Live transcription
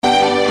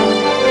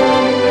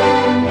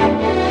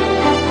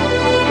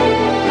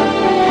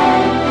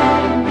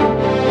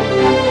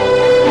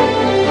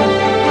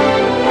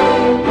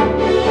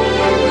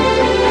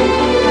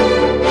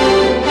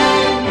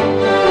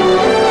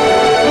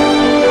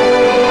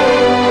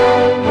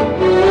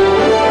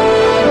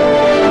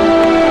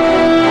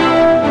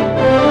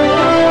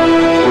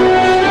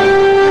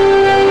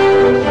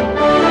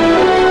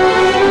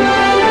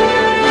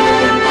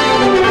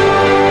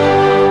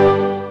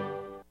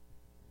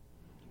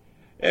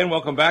And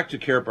welcome back to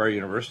KARATBARS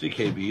University,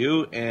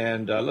 KBU,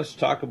 and let's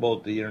talk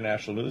about the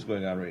international news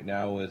going on right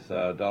now with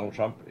Donald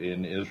Trump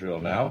in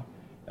Israel now.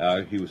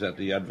 He was at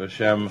the Yad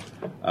Vashem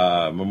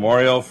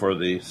Memorial for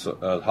the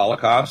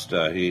Holocaust.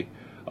 He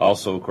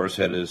also, of course,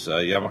 had his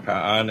yarmulke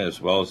on, as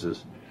well as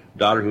his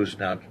daughter, who's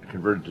now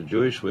converted to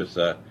Jewish, with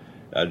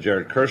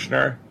Jared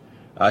Kushner.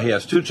 He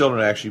has two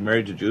children actually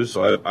married to Jews,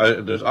 so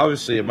there's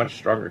obviously a much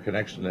stronger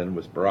connection than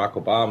with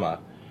Barack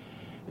Obama.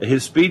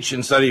 His speech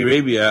in Saudi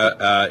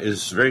Arabia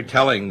is very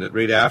telling that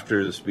right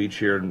after the speech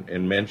here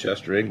in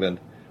Manchester, England,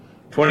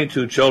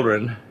 22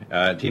 children,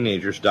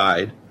 teenagers,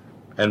 died,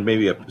 and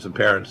maybe some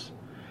parents,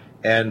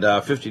 and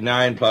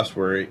 59 plus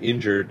were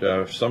injured,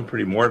 some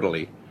pretty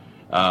mortally,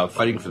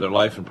 fighting for their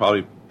life and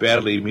probably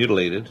badly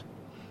mutilated.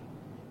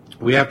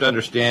 We have to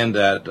understand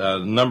that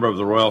a number of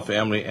the royal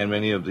family and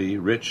many of the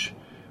rich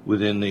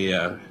within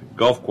the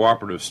Gulf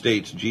Cooperative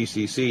States,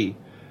 GCC,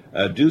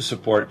 do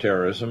support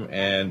terrorism,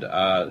 and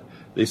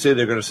they say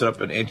they're going to set up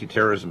an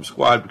anti-terrorism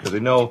squad because they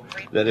know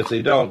that if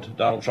they don't,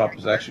 Donald Trump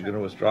is actually going to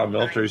withdraw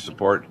military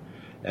support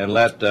and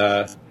let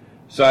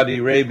Saudi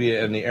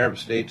Arabia and the Arab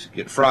states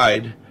get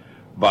fried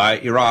by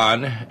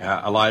Iran,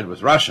 allied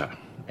with Russia.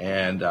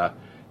 And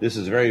this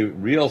is a very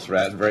real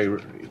threat,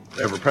 very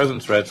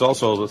ever-present threat. It's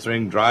also the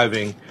thing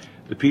driving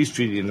the peace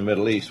treaty in the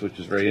Middle East, which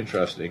is very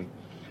interesting.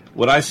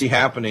 What I see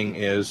happening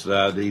is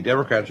the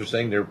Democrats are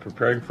saying they're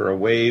preparing for a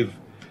wave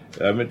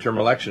midterm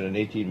election in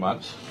 18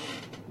 months,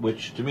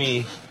 which to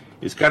me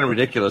is kind of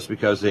ridiculous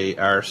because they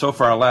are so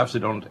far left they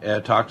don't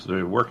talk to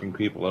the working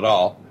people at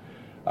all.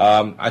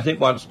 I think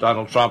once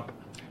Donald Trump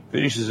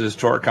finishes his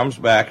tour, comes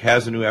back,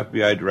 has a new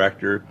FBI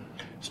director,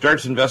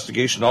 starts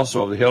investigation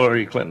also of the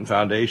Hillary Clinton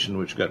Foundation,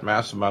 which got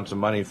massive amounts of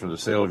money from the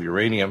sale of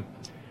uranium,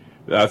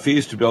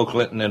 fees to Bill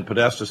Clinton and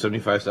Podesta,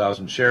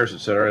 75,000 shares,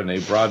 etc., and they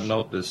broaden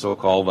out this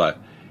so-called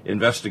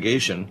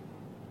investigation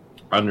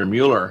under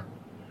Mueller.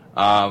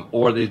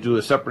 Or they do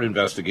a separate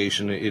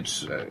investigation.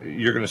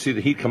 You're going to see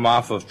the heat come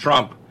off of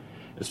Trump,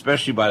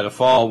 especially by the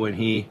fall when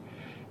he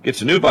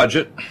gets a new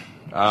budget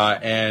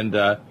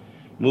and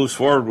moves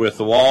forward with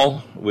the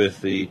wall, with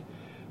the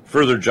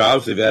further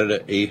jobs. They've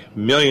added a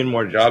million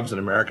more jobs in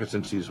America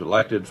since he's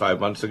elected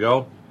 5 months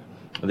ago.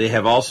 They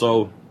have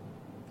also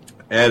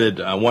added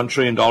 $1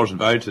 trillion in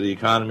value to the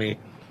economy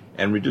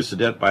and reduced the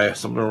debt by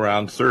somewhere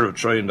around $1/3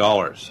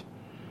 trillion.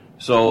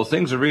 So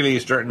things are really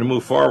starting to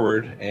move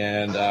forward,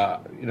 and,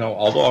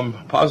 although I'm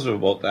positive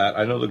about that,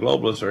 I know the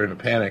globalists are in a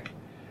panic.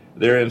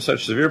 They're in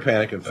such severe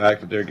panic, in fact,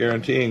 that they're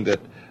guaranteeing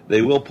that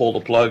they will pull the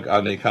plug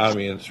on the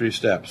economy in 3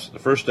 steps. The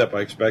first step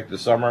I expect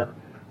this summer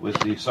with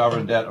the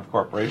sovereign debt of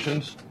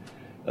corporations.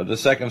 The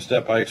second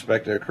step I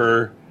expect to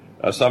occur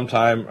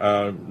sometime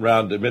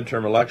around the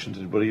midterm elections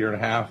in about a year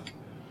and a half.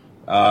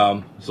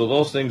 So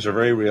those things are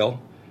very real.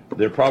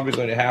 They're probably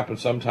going to happen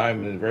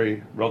sometime in the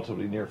very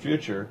relatively near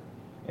future.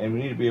 And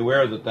we need to be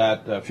aware that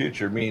that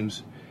future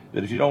means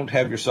that if you don't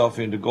have yourself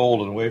into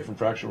gold and away from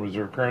fractional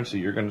reserve currency,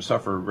 you're going to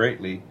suffer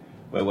greatly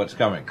by what's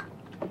coming.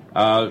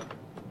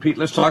 Pete,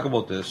 let's talk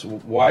about this.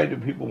 Why do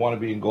people want to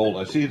be in gold?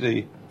 I see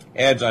the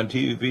ads on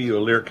TV,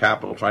 Lear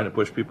Capital, trying to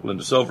push people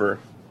into silver.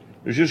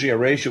 There's usually a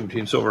ratio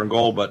between silver and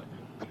gold, but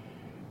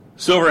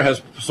silver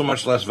has so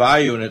much less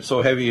value and it's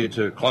so heavy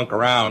to clunk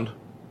around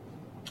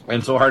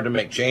and so hard to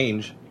make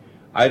change.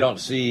 I don't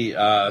see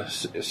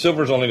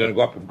silver's only going to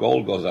go up if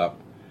gold goes up.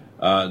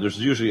 There's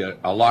usually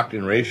a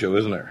locked-in ratio,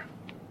 isn't there?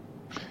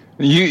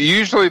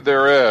 Usually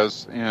there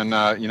is, and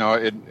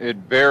it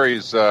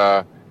varies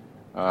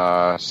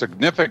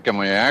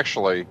significantly.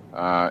 Actually,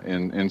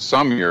 in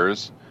some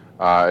years,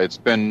 it's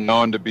been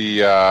known to be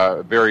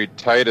very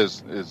tight,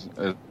 as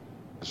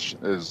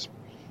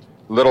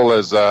little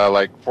as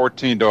like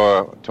 14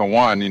 to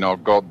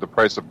 1. Gold, the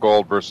price of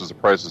gold versus the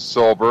price of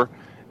silver,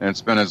 and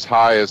it's been as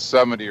high as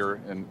 70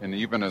 and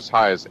even as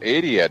high as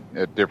 80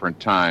 at different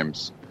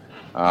times.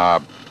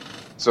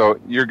 So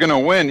you're going to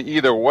win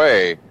either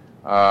way.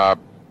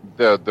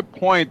 The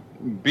point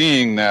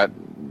being that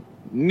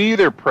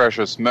neither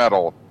precious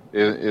metal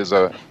is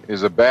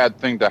a bad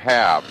thing to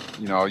have.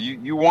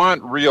 You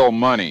want real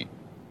money.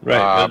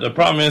 Right. The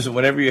problem is that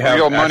whenever you have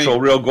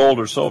real gold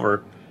or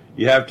silver,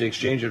 you have to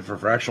exchange it for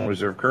fractional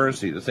reserve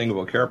currency. The thing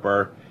about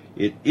KARATBARS,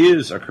 it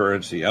is a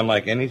currency,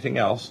 unlike anything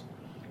else.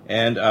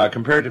 And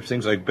compared to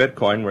things like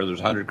Bitcoin, where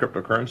there's 100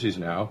 cryptocurrencies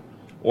now,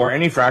 or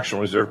any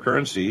fractional reserve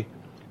currency,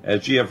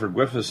 as G. Edward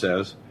Griffith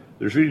says,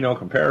 there's really no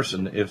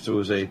comparison. If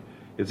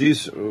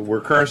these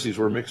were currencies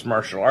were mixed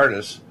martial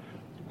artists,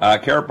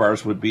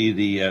 KARATBARS would be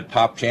the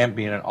top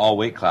champion in all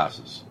weight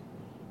classes.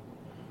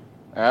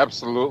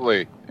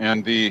 Absolutely,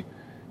 and the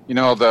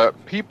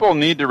people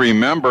need to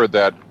remember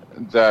that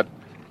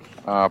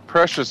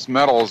precious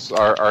metals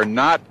are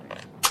not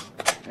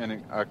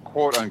a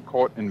quote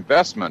unquote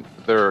investment.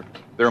 They're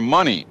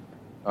money,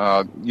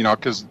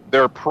 because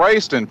they're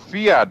priced in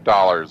fiat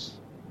dollars.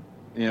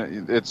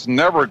 It's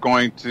never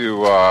going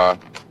to,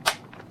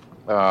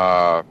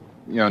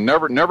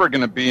 never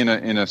going to be in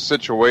a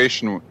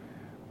situation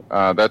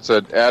that's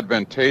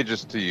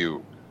advantageous to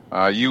you.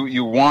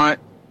 You want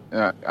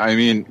I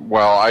mean,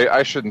 well,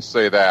 I shouldn't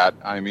say that.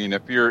 I mean,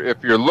 if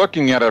you're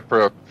looking at it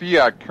for a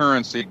fiat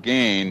currency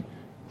gain,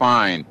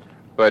 fine,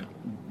 but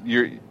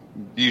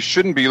you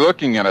shouldn't be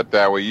looking at it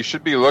that way. You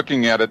should be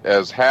looking at it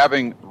as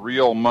having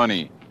real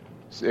money,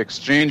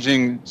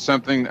 exchanging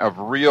something of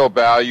real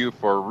value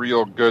for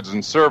real goods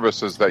and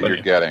services that you're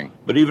getting.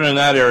 But even in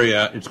that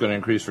area, it's going to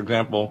increase. For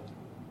example,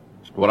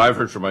 what I've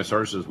heard from my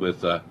sources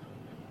with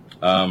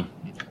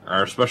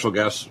our special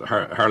guest,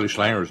 Harley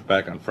Schlanger, was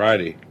back on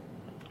Friday.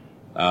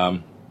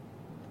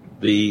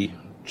 The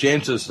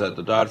chances that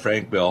the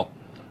Dodd-Frank bill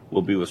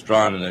will be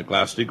withdrawn and that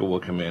Glass-Steagall will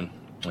come in,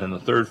 and the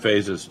third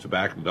phase is to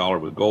back the dollar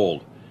with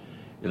gold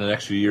in the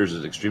next few years,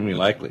 is extremely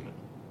likely.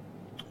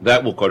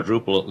 That will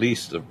quadruple at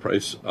least the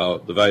price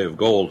of the value of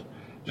gold,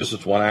 just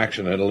as one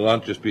action. And it'll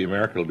not just be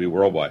America, it'll be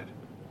worldwide.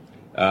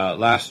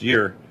 Last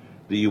year,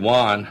 the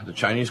yuan, the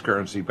Chinese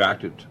currency,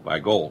 backed it by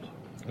gold.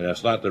 And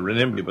that's not the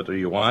renminbi, but the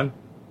yuan.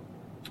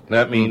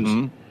 That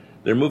means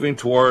they're moving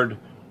toward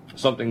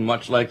something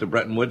much like the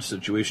Bretton Woods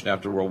situation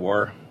after World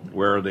War,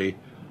 where they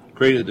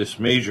created this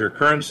major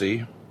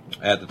currency.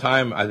 At the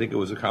time, I think it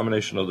was a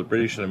combination of the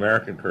British and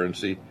American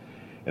currency,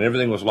 and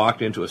everything was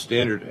locked into a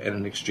standard and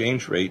an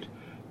exchange rate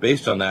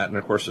based on that. And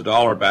of course, the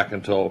dollar, back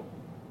until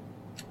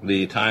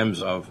the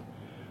times of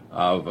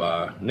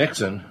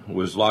Nixon,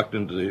 was locked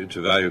into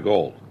to value of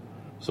gold.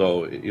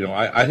 So,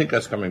 I think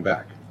that's coming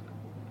back.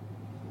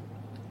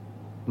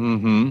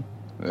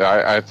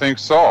 I think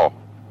so.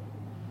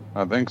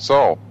 And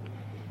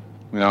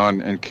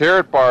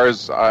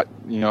KARATBARS,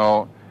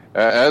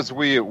 as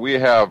we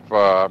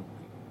have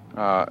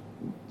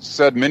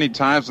said many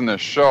times in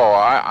this show,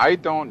 I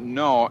don't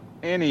know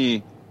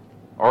any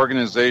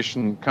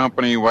organization,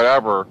 company,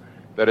 whatever,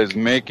 that is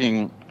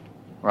making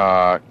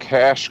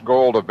cash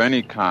gold of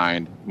any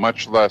kind,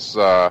 much less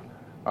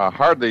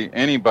hardly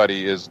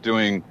anybody is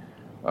doing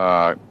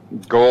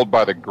gold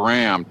by the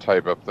gram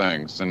type of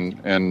things,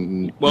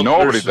 and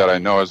nobody that I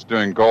know is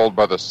doing gold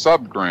by the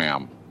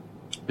sub-gram.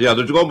 Yeah,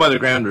 there's gold by the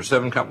gram. There's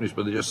 7 companies,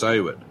 but they just sell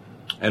you it.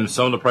 And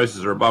some of the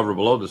prices are above or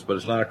below this, but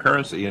it's not a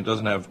currency, and it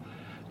doesn't have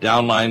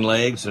downline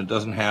legs, and it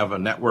doesn't have a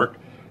network.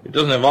 It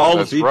doesn't have all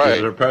the features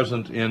that are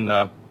present in...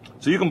 so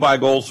you can buy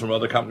golds from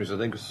other companies. I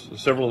think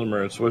several of them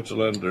are in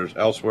Switzerland. There's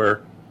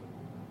elsewhere.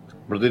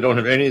 But they don't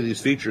have any of these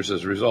features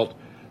as a result.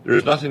 There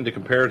is nothing to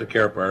compare to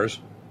KARATBARS.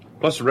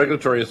 Plus, the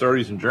regulatory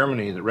authorities in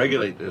Germany that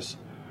regulate this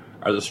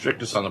are the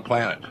strictest on the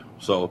planet.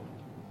 So,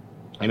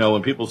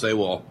 when people say,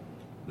 well,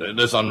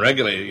 this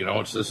unregulated,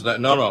 it's this, that.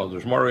 No,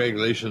 there's more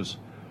regulations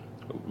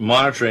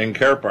monitoring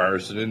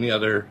KARATBARS than any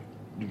other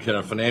kind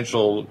of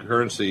financial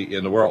currency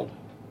in the world.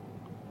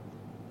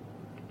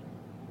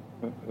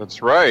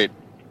 That's right.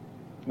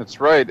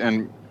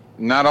 And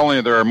not only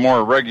are there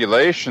more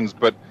regulations,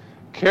 but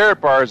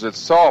KARATBARS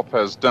itself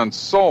has done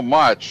so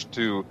much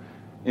to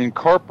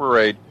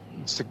incorporate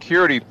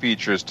security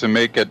features to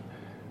make it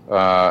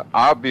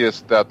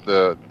obvious that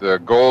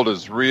the gold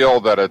is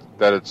real, that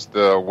it's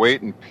the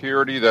weight and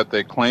purity that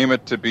they claim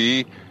it to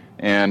be,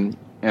 and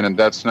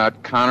that's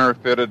not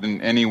counterfeited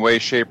in any way,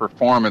 shape, or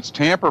form. It's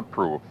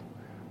tamper-proof,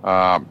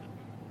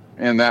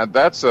 and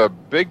that's a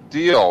big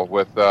deal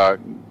with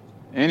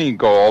any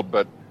gold.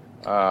 But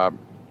on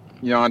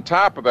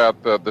top of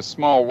that, the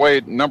small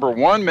weight, number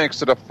one,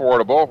 makes it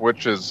affordable,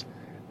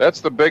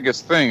 that's the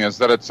biggest thing, is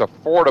that it's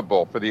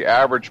affordable for the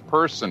average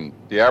person.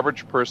 The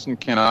average person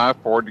cannot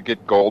afford to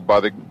get gold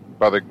by the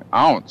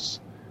ounce.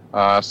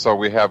 So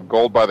we have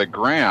gold by the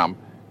gram,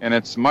 and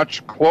it's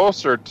much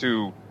closer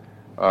to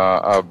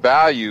a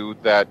value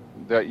that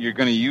you're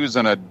going to use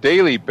on a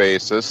daily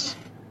basis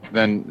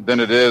than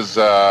it is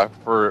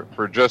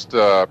for just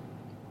a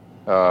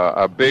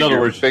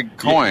big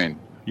coin.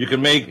 You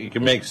can make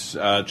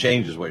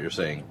changes, what you're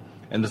saying.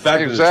 And the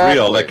fact that it's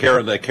real, like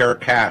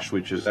Karat Cash,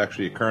 which is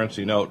actually a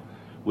currency note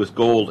with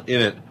gold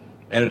in it,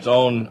 and its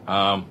own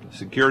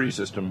security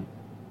system,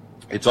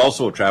 it's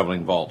also a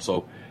traveling vault.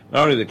 So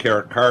not only the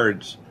Karat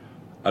cards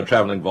a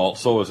traveling vault,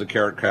 so is the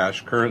Karat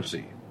Cash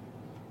currency.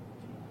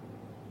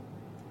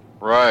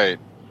 Right.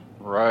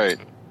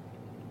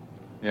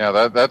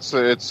 Yeah,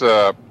 it's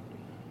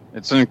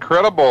an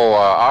incredible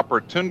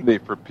opportunity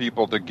for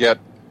people to get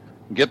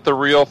the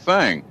real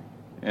thing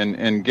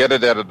and get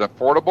it at an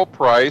affordable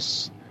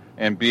price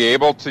and be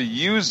able to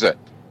use it.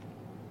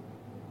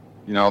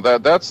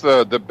 That's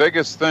the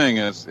biggest thing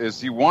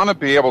is you want to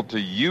be able to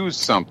use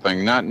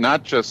something,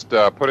 not just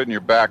put it in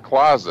your back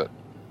closet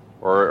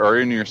or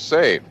in your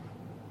safe.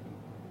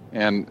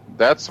 And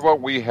that's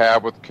what we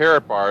have with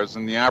KARATBARS,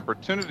 and the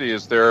opportunity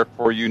is there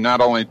for you not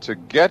only to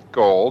get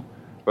gold,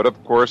 but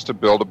of course to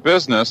build a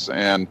business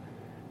and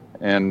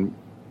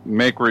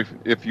make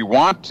if you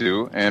want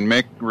to, and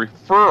make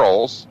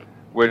referrals,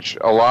 which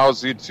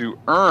allows you to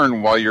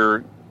earn while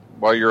you're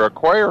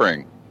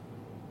acquiring.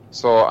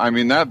 So I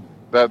mean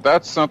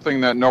that's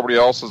something that nobody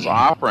else is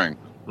offering.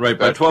 Right.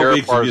 By 12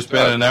 weeks, if you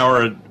spend an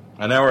hour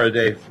a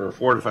day for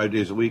 4 to 5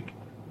 days a week,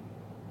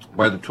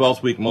 by the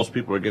 12th week, most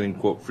people are getting,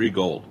 quote, free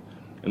gold.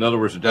 In other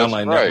words, the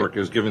downline network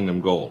is giving them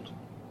gold.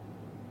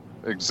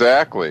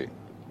 Exactly.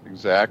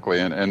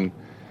 And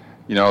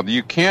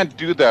You can't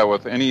do that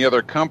with any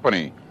other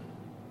company.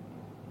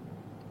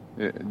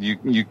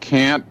 You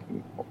can't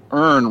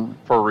earn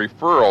for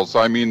referrals.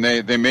 I mean,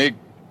 they may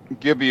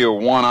give you a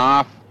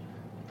one-off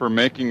for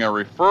making a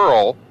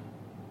referral,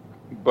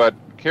 but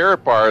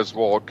KARATBARS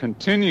will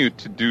continue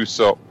to do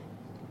so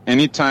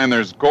anytime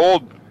there's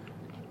gold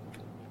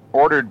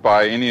ordered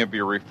by any of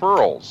your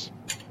referrals,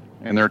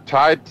 and they're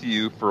tied to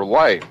you for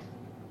life,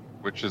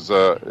 which is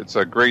it's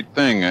a great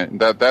thing.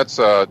 That's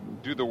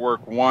do the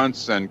work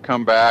once and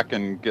come back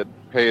and get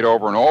paid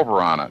over and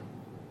over on it.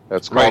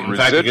 That's called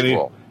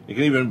residual. It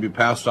can even be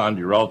passed on to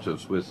your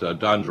relatives. With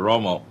Don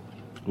Geromo,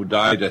 who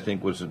died, I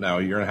think, was it now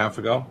a year and a half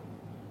ago?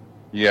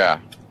 Yeah.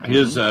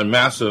 His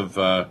massive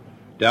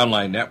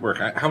downline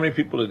network. How many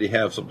people did he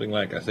have? Something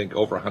like, I think,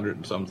 over 100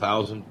 and some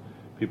thousand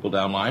people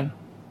downline?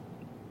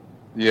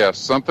 Yes,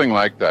 something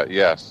like that,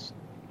 yes.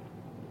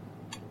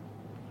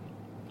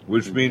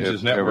 Which means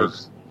his net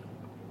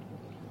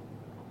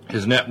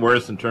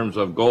worth in terms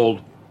of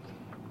gold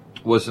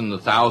was in the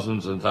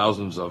thousands and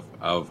thousands of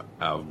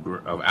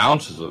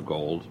ounces of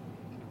gold.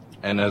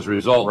 And as a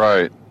result,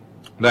 right,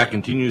 that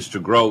continues to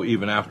grow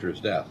even after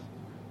his death,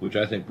 which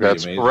I think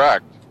pretty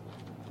amazing.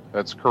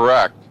 That's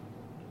correct.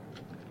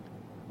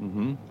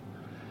 Mm-hmm.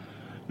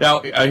 Now,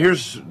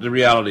 here's the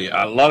reality.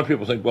 A lot of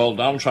people think, well,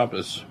 Donald Trump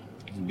is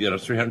get a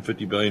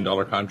 $350 billion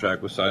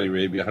contract with Saudi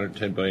Arabia,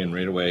 $110 billion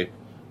right away.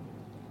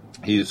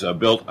 He's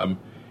built a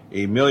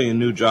million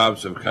new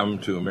jobs have come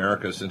to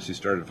America since he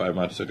started 5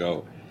 months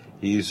ago.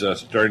 He's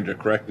starting to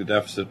correct the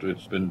deficit, which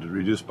has been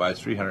reduced by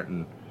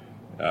 $350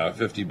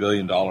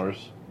 billion.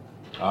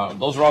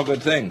 Those are all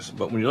good things,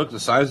 but when you look at the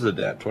size of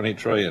the debt, $20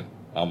 trillion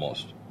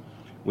almost.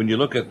 When you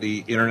look at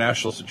the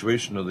international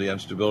situation of the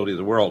instability of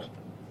the world,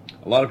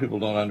 a lot of people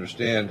don't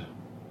understand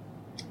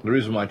the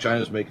reason why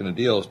China's making a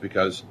deal is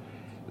because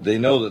they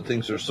know that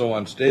things are so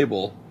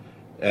unstable,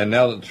 and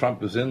now that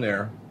Trump is in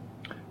there,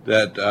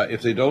 that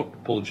if they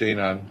don't pull the chain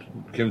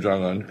on Kim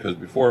Jong-un, because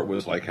before it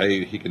was like,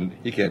 hey, he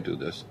can't do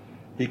this,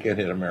 he can't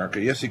hit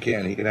America. Yes, he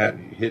can. He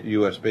can hit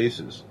U.S.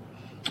 bases.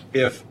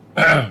 If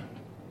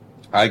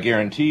I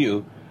guarantee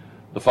you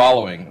the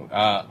following,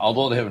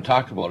 although they haven't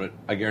talked about it,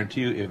 I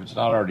guarantee you if it's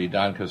not already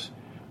done, because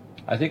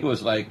I think it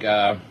was like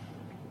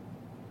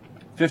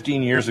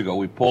 15 years ago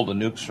we pulled the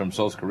nukes from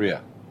South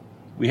Korea.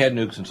 We had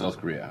nukes in South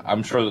Korea.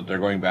 I'm sure that they're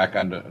going back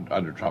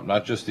under Trump,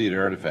 not just the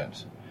air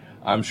defense.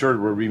 I'm sure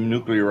we're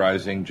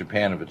renuclearizing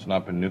Japan if it's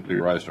not been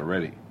nuclearized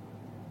already.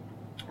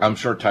 I'm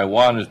sure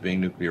Taiwan is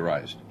being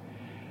nuclearized.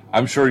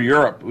 I'm sure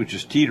Europe, which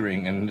is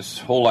teetering, and this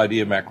whole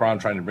idea of Macron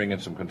trying to bring in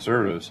some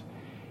conservatives,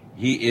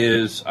 he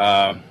is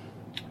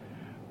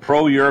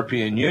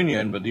pro-European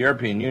Union, but the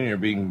European Union are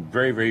being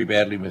very, very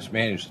badly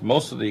mismanaged.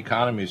 Most of the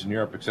economies in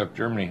Europe, except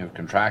Germany, have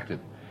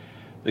contracted.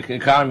 The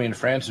economy in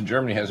France and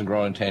Germany hasn't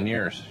grown in 10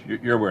 years.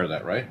 You're aware of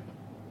that, right?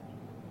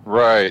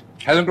 Right.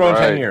 Hasn't grown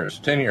in 10 years.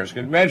 10 years.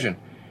 Can you imagine?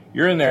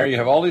 You're in there, you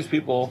have all these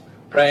people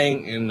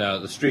praying in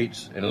the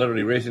streets and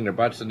literally raising their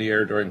butts in the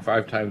air during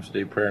 5 times a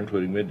day prayer,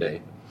 including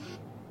midday.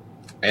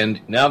 And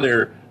now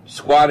they're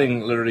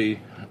squatting literally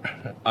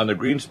on the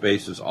green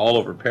spaces all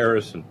over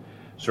Paris and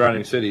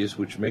surrounding cities,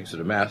 which makes it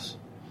a mess.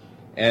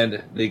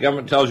 And the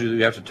government tells you that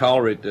you have to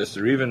tolerate this.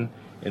 They're even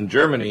in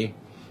Germany,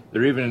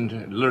 they're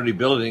even literally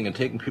building and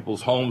taking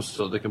people's homes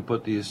so they can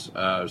put these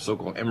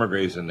so-called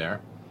emigres in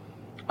there.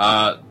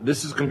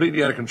 This is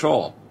completely out of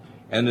control.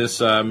 And this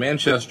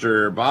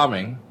Manchester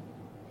bombing,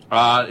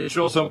 it's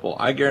real simple.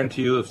 I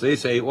guarantee you if they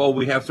say, well,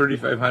 we have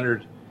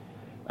 3,500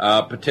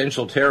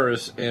 potential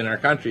terrorists in our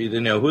country, they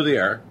know who they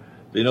are,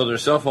 they know their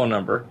cell phone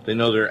number, they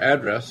know their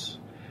address,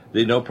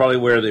 they know probably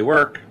where they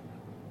work,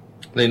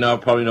 they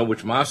probably know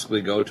which mosque they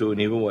go to, and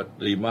even what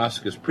the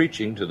mosque is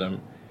preaching to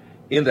them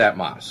in that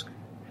mosque.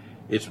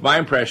 It's my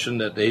impression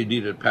that they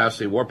need to pass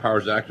a War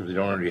Powers Act, if they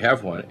don't already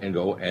have one, and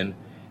go and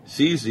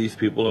seize these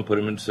people and put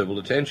them in civil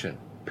detention.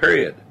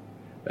 Period.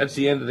 That's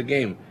the end of the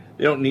game.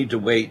 They don't need to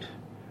wait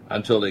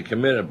until they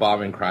commit a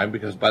bombing crime,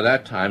 because by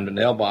that time the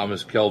nail bomb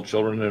has killed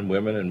children and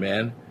women and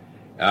men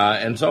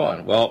and so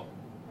on. Well,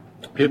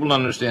 people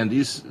don't understand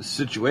these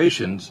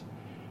situations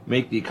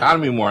make the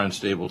economy more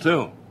unstable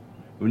too.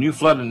 When you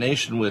flood a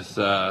nation with these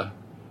kind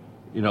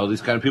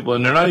of people,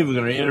 and they're not even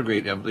going to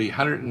integrate, of the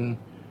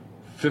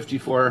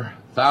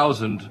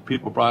 154,000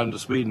 people brought into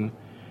Sweden,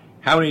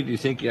 how many do you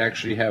think you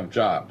actually have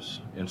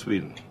jobs in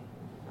Sweden?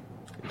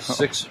 It's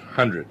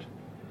 600.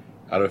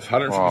 Out of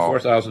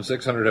 154,000,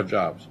 600 have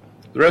jobs.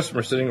 The rest of them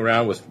are sitting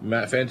around with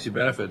fancy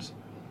benefits,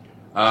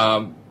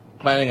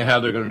 planning on how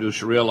they're going to do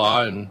Sharia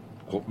law and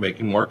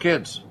making more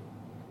kids.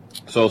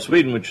 So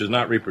Sweden, which is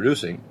not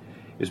reproducing,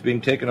 is being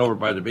taken over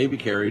by the baby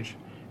carriage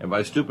and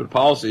by stupid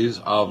policies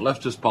of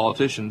leftist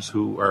politicians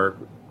who are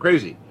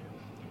crazy.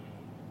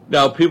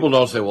 Now, people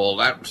don't say, well,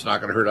 that's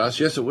not going to hurt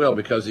us. Yes, it will,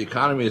 because the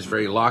economy is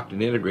very locked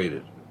and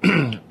integrated.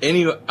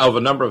 Any of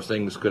a number of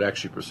things could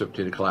actually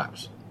precipitate a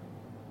collapse.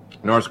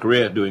 North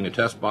Korea doing a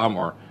test bomb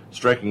or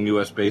striking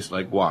U.S. base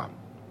like Guam,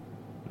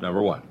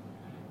 number one.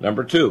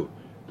 Number two,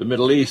 the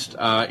Middle East,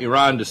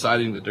 Iran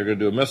deciding that they're going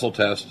to do a missile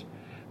test.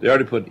 They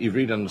already put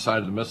Ivrit on the side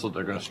of the missile.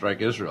 They're going to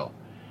strike Israel.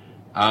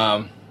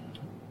 The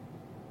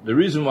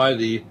reason why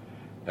the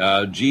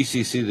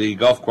GCC, the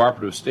Gulf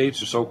Cooperative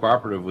States, are so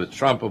cooperative with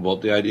Trump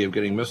about the idea of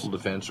getting missile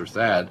defense or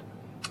THAAD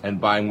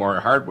and buying more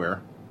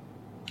hardware,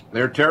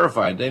 they're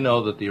terrified. They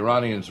know that the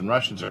Iranians and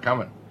Russians are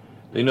coming.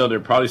 They know they're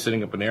probably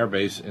setting up an air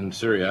base in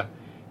Syria,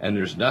 and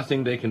there's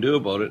nothing they can do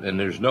about it, and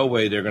there's no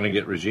way they're going to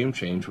get regime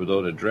change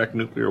without a direct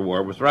nuclear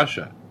war with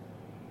Russia.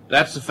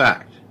 That's the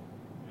fact.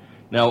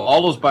 Now,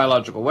 all those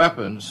biological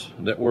weapons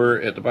that were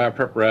at the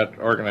Biopreparat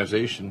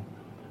organization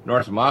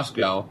north of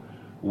Moscow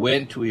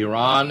went to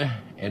Iran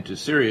and to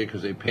Syria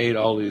because they paid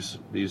all these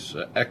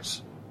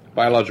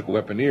ex-biological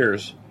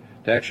weaponeers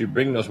to actually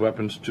bring those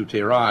weapons to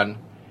Tehran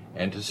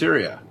and to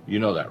Syria. You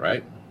know that,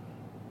 right?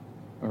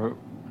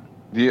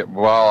 Yeah,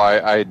 well,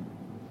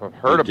 I've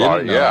heard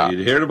about it, yeah.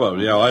 You'd heard about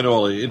it. Yeah, well, I know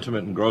all the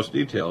intimate and gross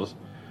details.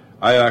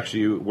 I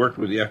actually worked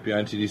with the FBI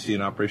and CDC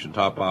in Operation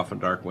Top Off and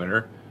Dark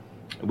Winter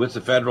with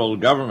the federal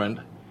government,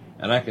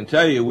 and I can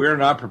tell you we're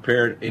not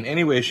prepared in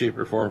any way, shape,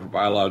 or form for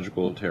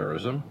biological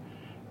terrorism.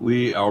 Or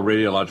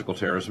radiological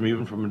terrorism,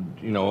 even from,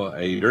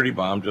 a dirty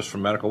bomb just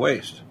from medical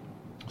waste.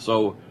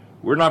 So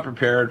we're not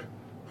prepared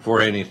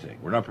for anything.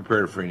 We're not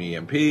prepared for an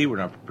EMP. We're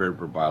not prepared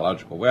for a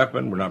biological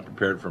weapon. We're not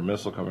prepared for a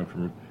missile coming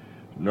from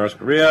North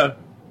Korea.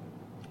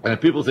 And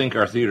if people think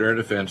our theater air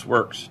defense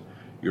works,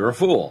 you're a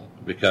fool,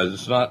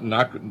 because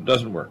it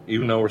doesn't work.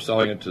 Even though we're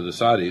selling it to the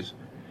Saudis,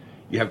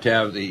 you have to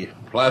have the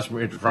plasma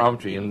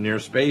interferometry in near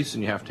space,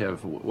 and you have to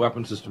have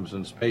weapon systems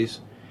in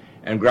space,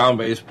 and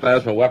ground-based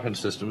plasma weapon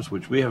systems,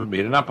 which we haven't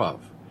made enough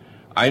of.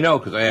 I know,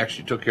 because I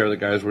actually took care of the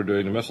guys who were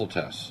doing the missile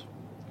tests.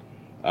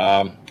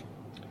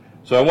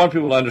 So I want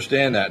people to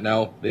understand that.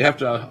 Now, they have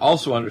to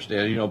also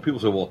understand, people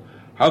say, well,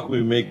 how can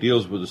we make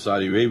deals with the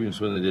Saudi Arabians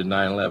when they did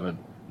 9/11?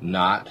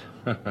 Not.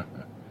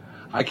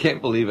 I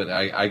can't believe it.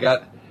 I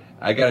got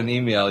an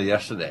email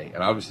yesterday,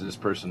 and obviously this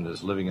person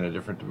is living in a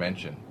different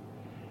dimension.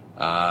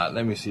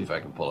 Let me see if I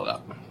can pull it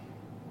up.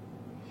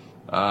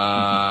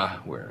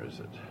 Where is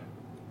it?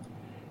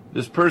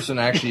 This person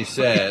actually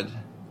said,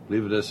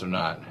 believe it this or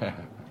not,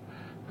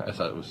 I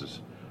thought it was just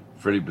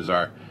pretty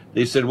bizarre.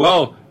 They said,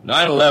 well,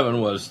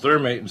 9/11 was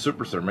thermate and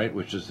superthermate,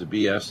 which is the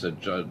BS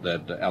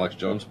that Alex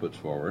Jones puts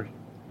forward,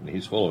 and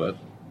he's full of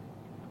it.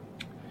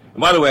 And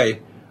by the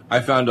way, I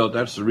found out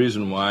that's the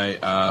reason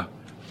why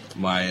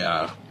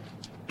my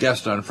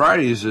guest on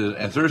Fridays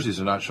and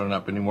Thursdays are not showing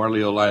up anymore,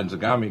 Leo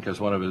Lyons-Zagami,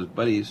 because one of his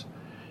buddies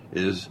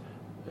is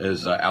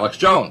Alex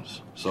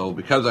Jones. So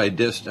because I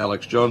dissed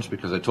Alex Jones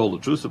because I told the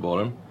truth about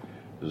him,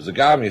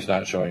 Zagami is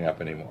not showing up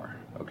anymore.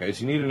 Okay,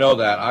 so you need to know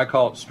that. I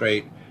call it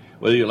straight,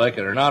 whether you like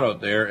it or not out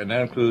there, and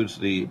that includes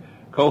the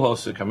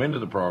co-hosts that come into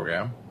the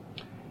program.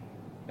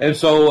 And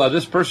so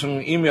this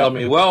person emailed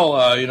me,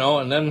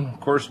 and then, of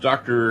course,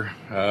 Dr.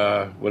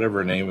 Whatever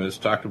her name is,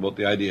 talked about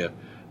the idea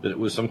that it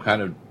was some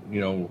kind of,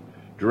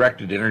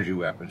 directed energy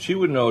weapon. She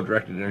would know a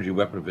directed energy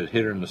weapon if it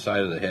hit her in the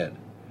side of the head.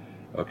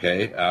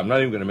 Okay, I'm not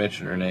even going to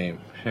mention her name.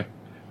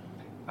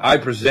 I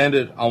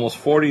presented almost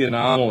 40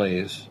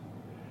 anomalies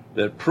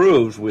that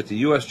proved with the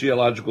U.S.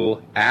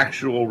 Geological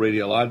actual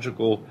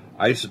radiological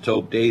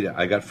isotope data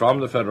I got from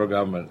the federal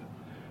government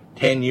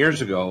 10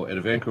 years ago at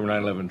a Vancouver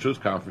 9/11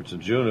 Truth Conference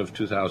in June of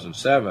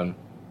 2007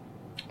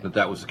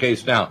 that was the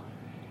case. Now,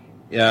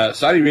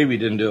 Saudi Arabia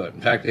didn't do it.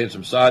 In fact, they had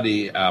some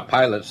Saudi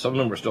pilots. Some of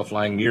them were still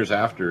flying years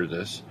after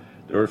this.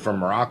 They were from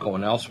Morocco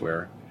and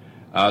elsewhere.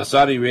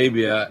 Saudi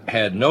Arabia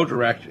had no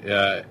direct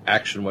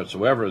action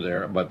whatsoever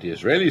there, but the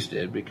Israelis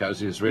did, because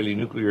the Israeli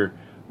nuclear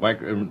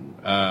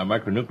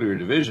micronuclear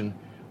division,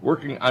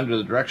 working under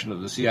the direction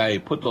of the CIA,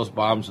 put those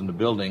bombs in the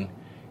building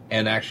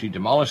and actually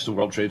demolished the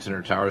World Trade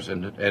Center towers,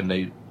 and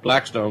the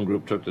Blackstone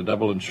Group took the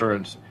double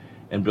insurance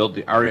and built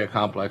the Aria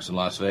complex in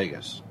Las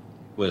Vegas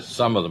with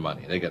some of the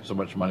money. They got so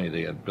much money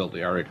they had built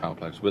the Aria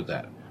complex with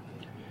that.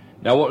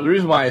 Now, the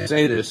reason why I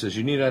say this is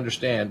you need to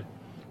understand,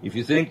 if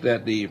you think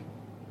that the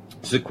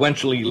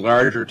sequentially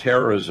larger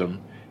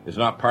terrorism is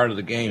not part of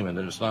the game and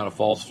that it's not a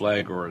false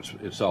flag or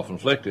it's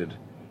self-inflicted,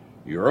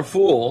 you're a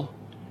fool,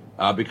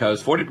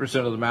 because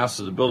 40% of the mass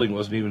of the building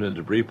wasn't even a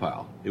debris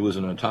pile. It was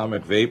an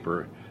atomic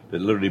vapor that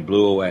literally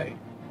blew away.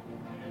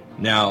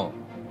 Now,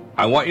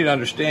 I want you to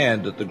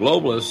understand that the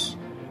globalists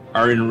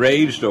are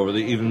enraged over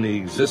even the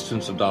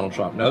existence of Donald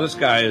Trump. Now, this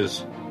guy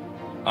is,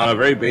 on a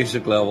very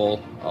basic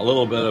level, a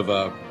little bit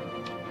of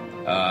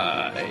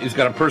he's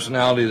got a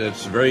personality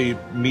that's very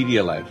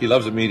media-like. He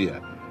loves the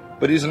media.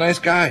 But he's a nice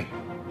guy.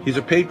 He's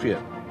a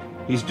patriot.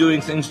 He's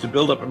doing things to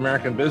build up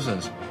American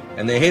business.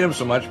 And they hate him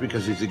so much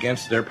because he's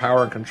against their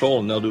power and control,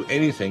 and they'll do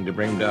anything to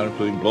bring him down,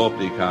 including blow up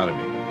the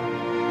economy.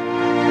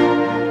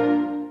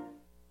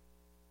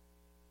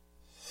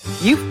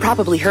 You've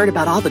probably heard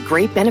about all the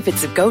great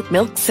benefits of goat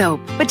milk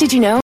soap, but did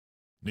you know?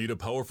 Need a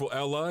powerful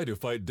ally to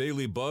fight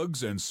daily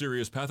bugs and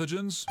serious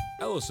pathogens?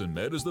 Allicin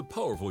Med is the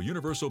powerful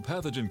universal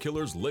pathogen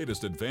killer's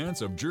latest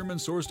advance of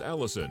German-sourced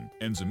allicin,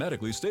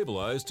 enzymatically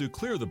stabilized to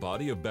clear the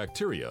body of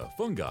bacteria,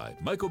 fungi,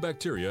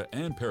 mycobacteria,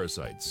 and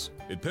parasites.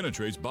 It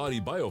penetrates body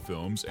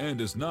biofilms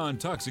and is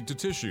non-toxic to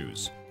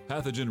tissues.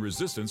 Pathogen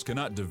resistance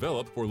cannot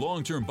develop for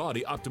long-term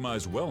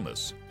body-optimized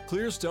wellness.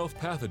 clear stealth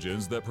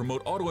pathogens that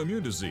promote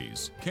autoimmune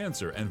disease,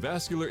 cancer and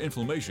vascular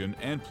inflammation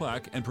and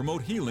plaque and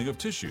promote healing of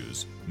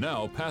tissues.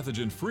 Now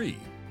pathogen-free.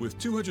 With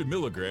 200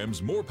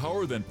 milligrams more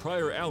power than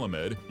prior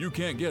Alamed, you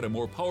can't get a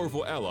more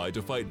powerful ally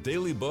to fight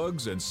daily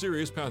bugs and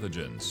serious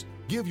pathogens.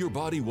 Give your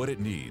body what it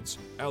needs.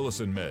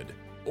 Allison Med.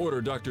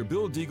 Order Dr.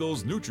 Bill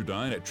Deagle's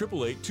Nutridyne at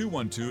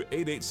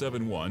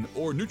 888-212-8871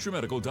 or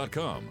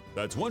Nutrimedical.com.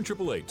 That's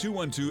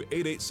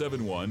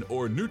 1-888-212-8871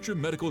 or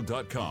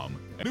Nutrimedical.com.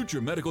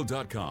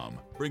 Nutrimedical.com,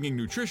 bringing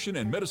nutrition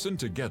and medicine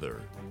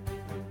together.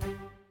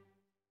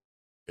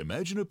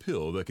 Imagine a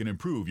pill that can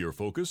improve your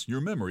focus, your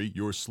memory,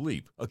 your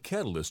sleep, a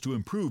catalyst to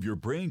improve your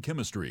brain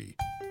chemistry.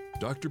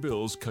 Dr.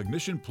 Bill's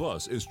Cognition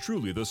Plus is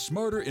truly the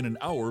smarter in an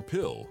hour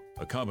pill.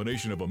 A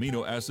combination of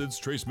amino acids,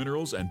 trace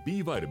minerals, and B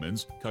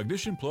vitamins,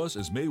 Cognition Plus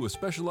is made with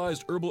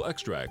specialized herbal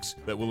extracts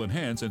that will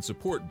enhance and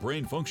support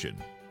brain function.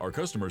 Our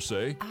customers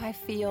say, I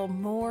feel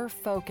more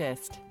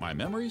focused. My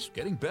memory's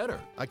getting better.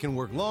 I can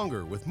work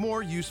longer with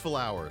more useful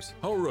hours.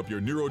 Power up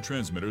your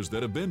neurotransmitters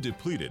that have been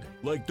depleted,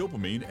 like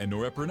dopamine and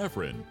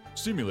norepinephrine.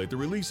 Stimulate the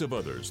release of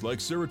others, like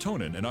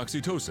serotonin and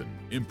oxytocin.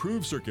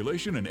 Improve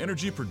circulation and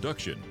energy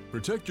production.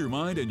 Protect your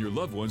mind and your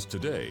loved ones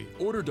today.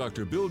 Order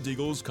Dr. Bill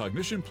Deagle's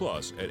Cognition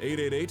Plus at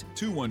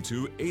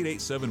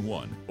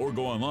 888-212-8871 or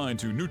go online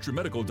to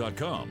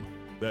Nutrimedical.com.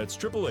 That's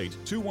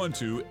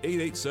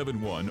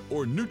 888-212-8871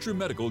 or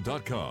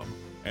Nutrimedical.com.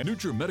 And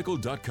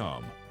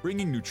Nutrimedical.com,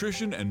 bringing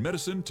nutrition and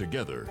medicine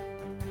together.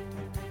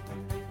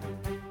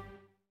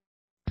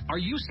 Are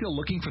you still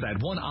looking for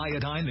that one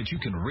iodine that you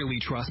can really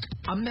trust?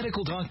 A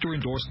medical doctor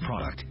endorsed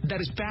product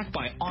that is backed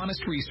by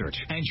honest research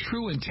and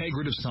true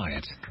integrative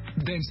science?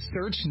 Then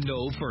search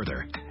no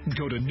further.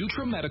 Go to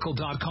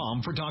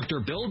Nutrimedical.com for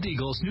Dr. Bill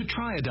Deagle's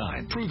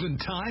Nutriodine, proven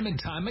time and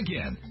time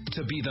again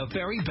to be the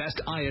very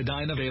best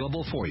iodine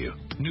available for you.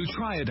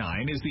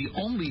 Nutriodine is the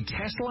only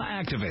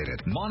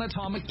Tesla-activated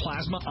monatomic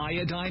plasma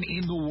iodine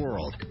in the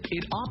world.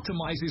 It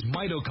optimizes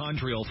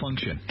mitochondrial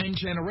function and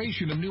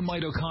generation of new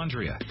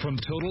mitochondria, from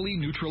totally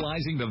neutralizing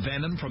the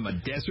venom from a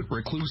desert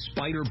recluse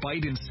spider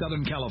bite in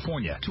Southern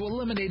California to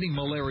eliminating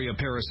malaria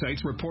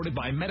parasites reported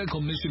by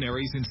medical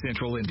missionaries in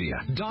Central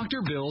India.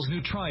 Dr. Bill's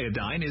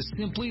Nutriodine is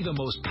simply the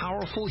most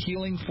powerful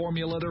healing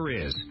formula there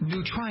is.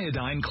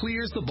 Nutriodine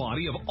clears the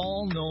body of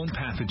all known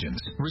pathogens,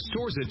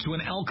 restores it to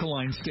an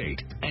alkaline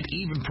state, and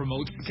even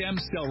promotes stem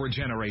cell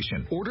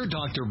regeneration. Order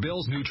Dr.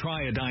 Bill's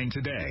Nutriodine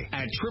today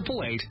at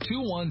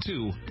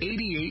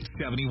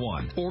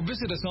 888-212-8871 or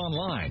visit us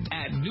online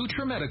at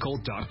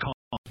Nutrimedical.com.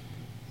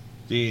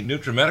 The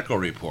Nutrimedical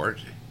Report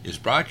is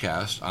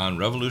broadcast on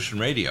Revolution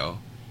Radio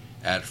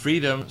at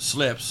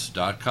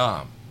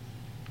freedomslips.com.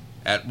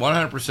 At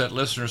 100%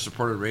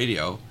 listener-supported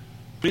radio,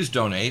 please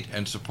donate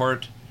and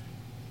support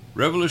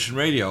Revolution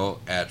Radio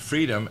at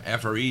freedom,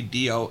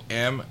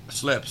 FREDOM,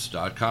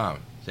 slips.com.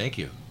 Thank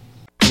you.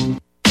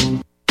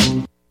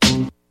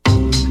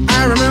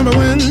 I remember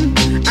when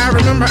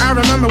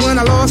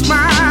I lost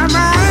my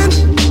mind.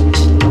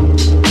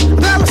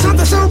 There was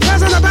something so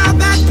pleasant about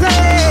that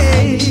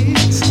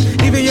place.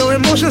 Even your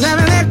emotions have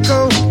an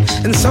echo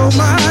in so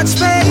much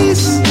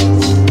space.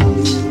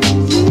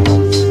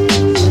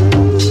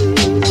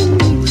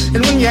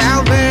 And when you're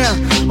out there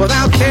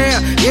without care,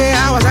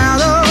 yeah, I was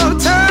out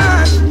of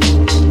touch.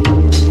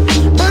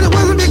 But it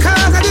wasn't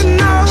because I didn't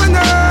know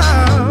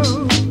enough.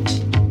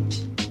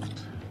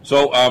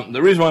 So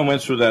the reason why I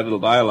went through that little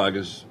dialogue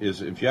is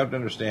if you have to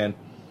understand,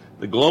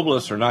 the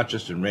globalists are not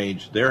just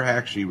enraged, they're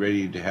actually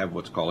ready to have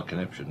what's called a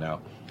conniption.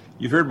 Now,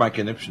 you've heard my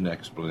conniption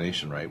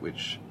explanation, right,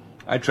 which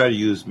I try to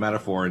use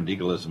metaphor and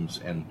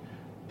deagleisms and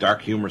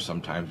dark humor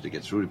sometimes to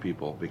get through to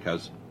people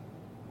because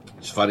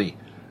it's funny.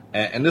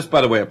 And this,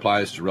 by the way,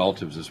 applies to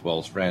relatives as well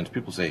as friends.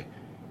 People say,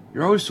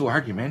 you're always so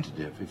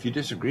argumentative. If you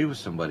disagree with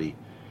somebody,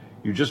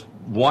 you just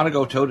want to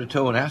go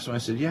toe-to-toe and ask them. I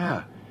said,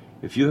 yeah,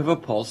 if you have a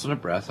pulse and a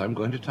breath, I'm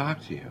going to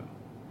talk to you.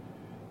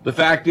 The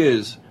fact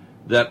is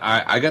that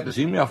I got this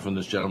email from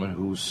this gentleman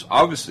who's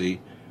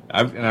obviously,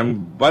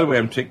 by the way,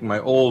 I'm taking my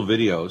old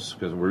videos,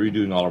 because we're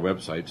redoing all our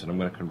websites, and I'm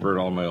going to convert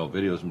all my old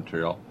videos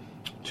material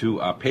to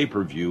a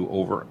pay-per-view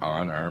over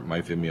on my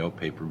Vimeo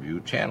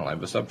pay-per-view channel. I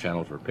have a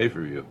sub-channel for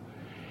pay-per-view.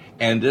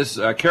 And this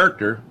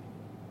character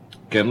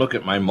can look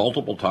at my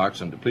multiple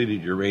talks on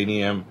depleted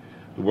uranium,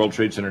 the World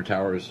Trade Center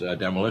towers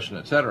demolition,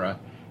 etc.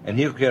 And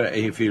he'll get,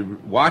 if he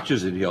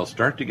watches it, he'll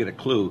start to get a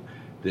clue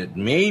that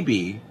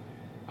maybe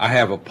I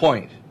have a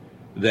point,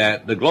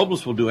 that the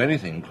globalists will do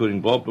anything,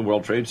 including blow up the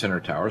World Trade Center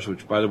towers,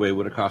 which, by the way,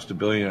 would have cost $1.5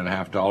 billion,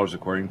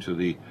 according to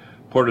the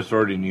Port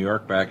Authority in New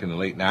York back in the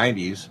late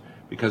 90s,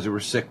 because they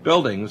were sick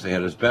buildings. They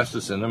had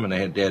asbestos in them, and they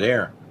had dead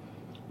air,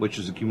 which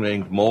is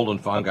accumulating mold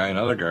and fungi and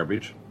other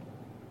garbage.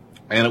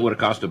 And it would have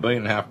cost $1.5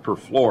 billion per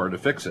floor to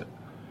fix it.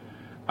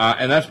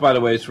 And that's, by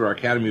the way, through our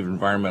Academy of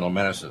Environmental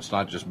Medicine. It's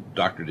not just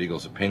Dr.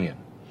 Deagle's opinion.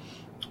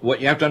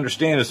 What you have to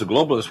understand is the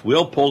globalists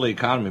will pull the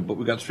economy, but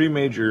we've got three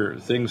major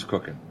things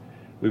cooking.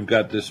 We've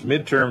got this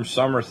midterm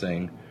summer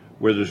thing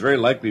where there's very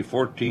likely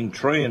 $14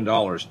 trillion,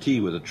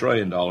 T with $1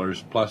 trillion,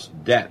 plus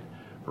debt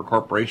for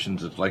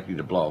corporations that's likely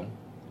to blow.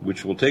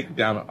 which will take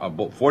down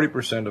about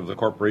 40% of the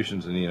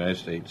corporations in the United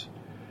States.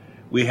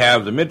 We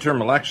have the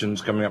midterm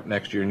elections coming up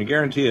next year, and you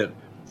guarantee it,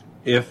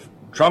 if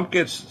Trump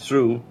gets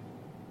through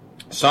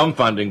some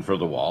funding for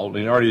the wall,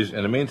 and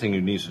the main thing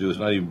he needs to do is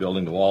not even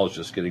building the wall, it's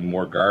just getting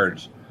more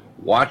guards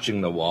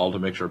watching the wall to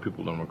make sure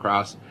people don't come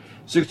across.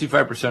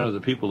 65% of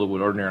the people that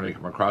would ordinarily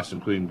come across,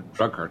 including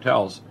drug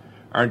cartels,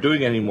 aren't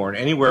doing it anymore. And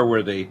anywhere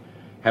where they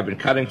have been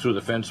cutting through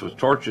the fence with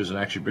torches and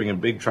actually bringing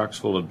big trucks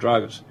full of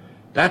drugs,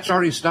 that's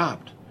already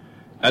stopped.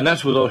 And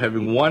that's without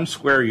having 1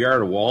 square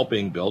yard of wall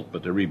being built,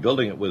 but they're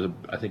rebuilding it with,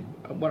 I think,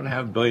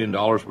 $1.5 billion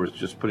worth,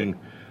 just putting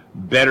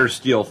better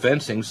steel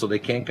fencing so they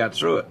can't get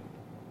through it.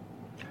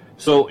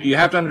 So you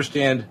have to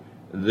understand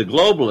the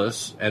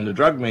globalists and the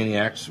drug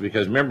maniacs,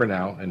 because remember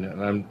now,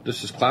 and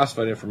this is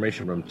classified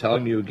information, but I'm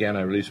telling you again,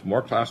 I released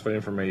more classified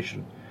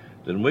information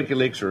than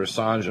WikiLeaks or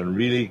Assange on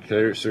really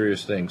clear,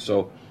 serious things.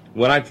 So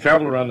when I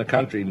traveled around the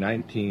country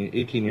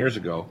 18 years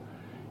ago,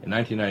 in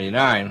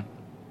 1999,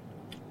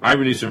 I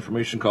released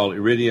information called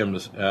Iridium,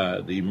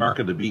 the Mark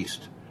of the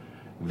Beast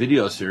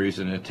video series,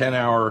 and a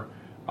 10-hour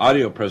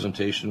audio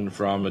presentation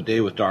from A Day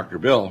with Dr.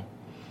 Bill.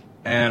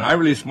 And I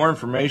released more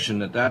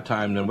information at that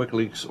time than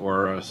WikiLeaks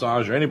or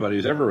Assange or anybody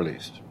has ever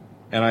released.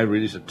 And I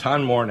release a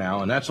ton more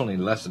now, and that's only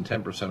less than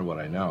 10% of what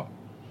I know.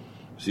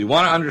 So you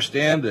want to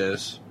understand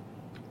this.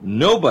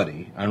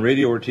 Nobody on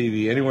radio or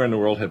TV anywhere in the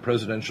world had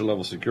presidential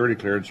level security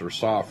clearance or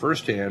saw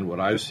firsthand what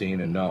I've seen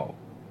and know.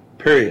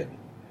 Period.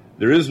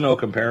 There is no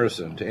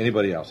comparison to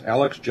anybody else.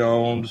 Alex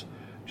Jones,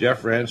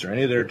 Jeff Rentz, or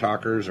any of their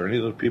talkers, or any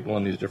of the people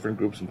in these different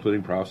groups,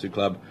 including Prophecy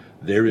Club,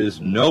 there is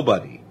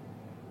nobody.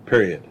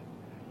 Period.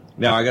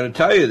 Now, I got to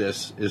tell you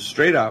this is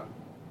straight up.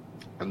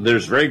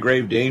 There's very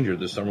grave danger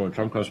this summer when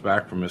Trump comes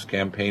back from his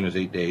campaign, his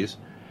 8 days.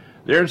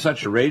 They're in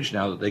such a rage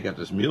now that they got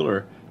this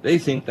Mueller. They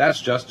think that's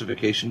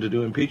justification to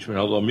do impeachment,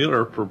 although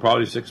Mueller, for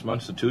probably 6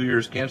 months to 2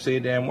 years, can't say a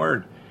damn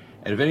word.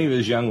 And if any of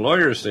his young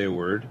lawyers say a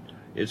word,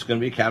 it's going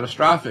to be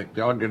catastrophic.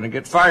 They're all going to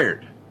get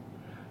fired.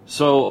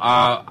 So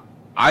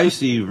I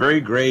see very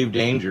grave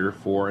danger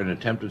for an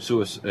attempted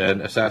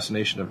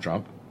assassination of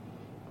Trump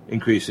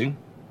increasing.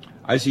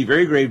 I see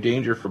very grave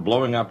danger for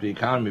blowing up the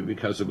economy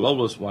because the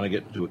globalists want to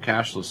get into a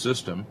cashless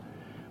system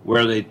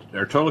where they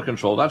are total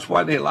control. That's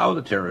why they allow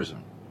the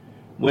terrorism.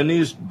 When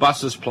these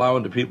buses plow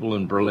into people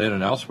in Berlin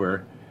and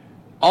elsewhere,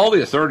 all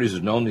the authorities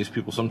have known these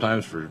people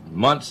sometimes for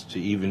months to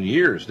even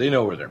years. They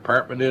know where their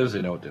apartment is.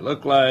 They know what they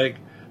look like.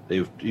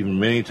 They've even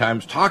many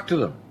times talked to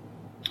them.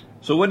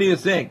 So what do you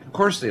think? Of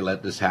course they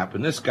let this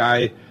happen. This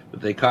guy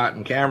that they caught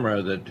in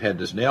camera that had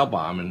this nail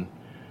bomb in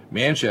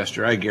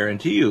Manchester, I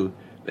guarantee you,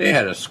 they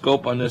had a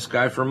scope on this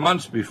guy for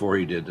months before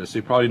he did this.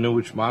 They probably knew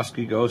which mosque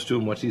he goes to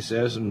and what he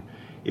says. And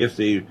if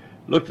they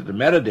looked at the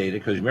metadata,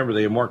 because remember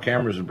they have more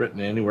cameras in Britain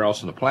than anywhere else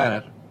on the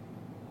planet,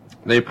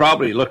 they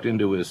probably looked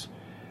into his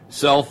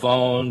cell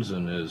phones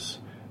and his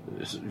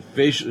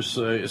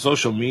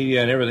social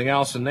media and everything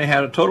else, and they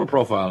had a total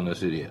profile on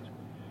this idiot.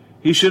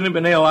 He shouldn't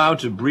have been allowed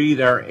to breathe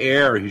our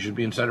air. He should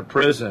be inside a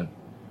prison.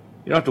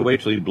 You don't have to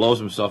wait till he blows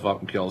himself up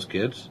and kills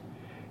kids.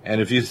 And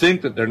if you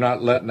think that they're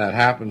not letting that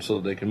happen so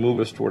that they can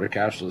move us toward a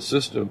cashless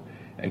system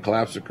and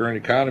collapse the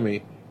current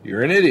economy,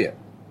 you're an idiot.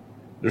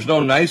 There's no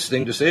nice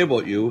thing to say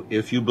about you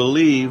if you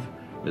believe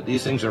that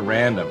these things are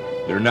random.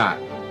 They're not.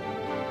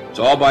 It's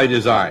all by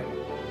design.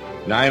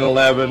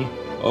 9/11,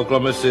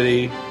 Oklahoma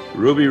City,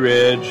 Ruby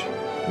Ridge,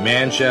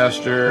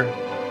 Manchester,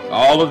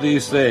 all of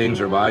these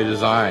things are by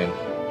design.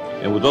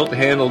 And without the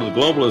handle of the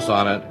globalists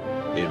on it,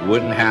 it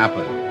wouldn't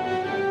happen.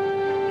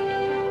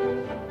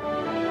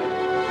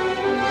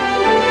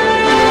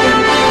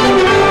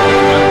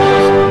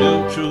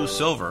 True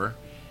silver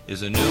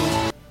is a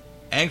new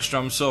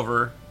angstrom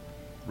silver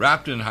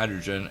wrapped in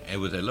hydrogen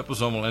and with a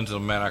liposomal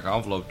enzymatic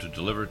envelope to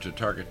deliver to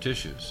target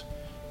tissues.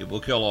 It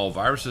will kill all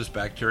viruses,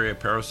 bacteria,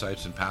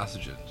 parasites, and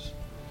pathogens.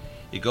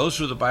 It goes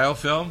through the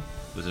biofilm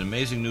with an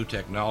amazing new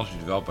technology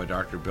developed by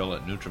Dr. Bill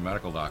at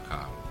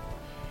Nutrimedical.com.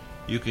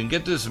 You can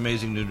get this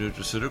amazing new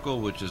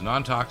nutraceutical, which is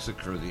non-toxic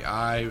for the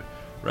eye,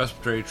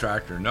 respiratory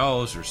tract, or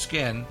nose, or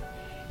skin,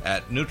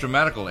 at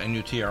Nutrimedical,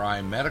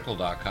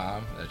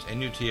 NUTRImedical.com. That's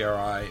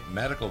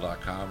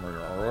NUTRImedical.com,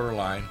 or our order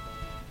line,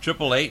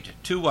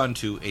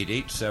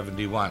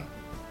 888-212-8871.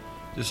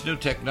 This new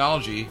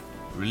technology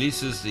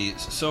releases the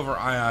silver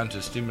ion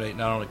to stimulate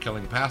not only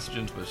killing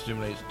pathogens, but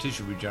stimulates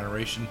tissue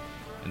regeneration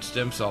and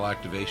stem cell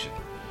activation.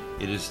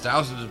 It is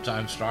thousands of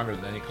times stronger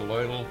than any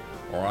colloidal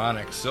or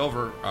onyx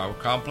silver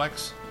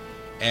complex,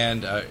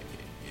 and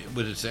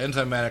with its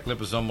enzymatic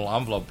liposomal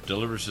envelope,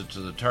 delivers it to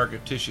the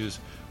target tissues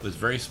with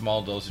very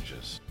small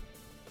dosages.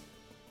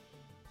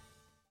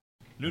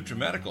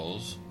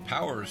 Nutrimedical's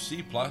Power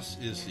C Plus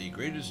is the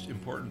greatest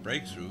important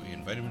breakthrough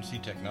in vitamin C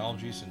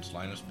technology since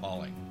Linus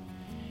Pauling.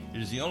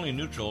 It is the only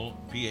neutral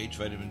pH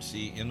vitamin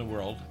C in the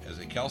world as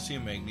a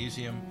calcium,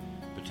 magnesium,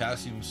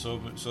 potassium,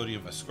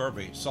 sodium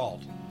ascorbate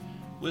salt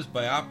with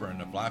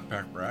bioperin, a black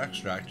pepper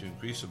extract, to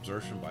increase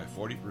absorption by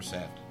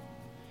 40%.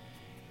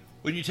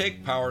 When you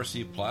take Power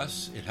C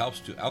Plus, it helps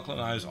to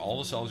alkalinize all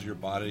the cells of your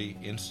body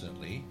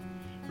instantly,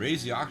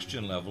 raise the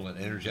oxygen level and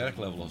energetic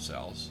level of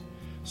cells,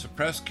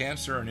 suppress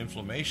cancer and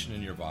inflammation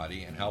in your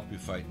body, and help you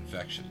fight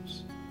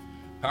infections.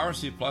 Power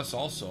C Plus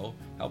also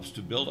helps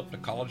to build up the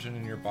collagen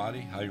in your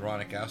body,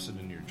 hyaluronic acid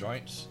in your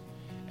joints,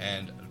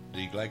 and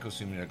the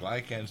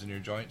glycosaminoglycans in your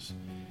joints,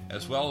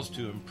 as well as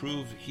to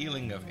improve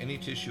healing of any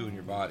tissue in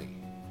your body.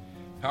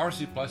 Power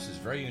C Plus is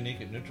very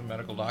unique at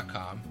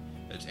Nutrimedical.com.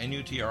 That's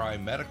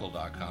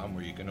NUTRIMedical.com,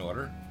 where you can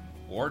order,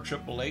 or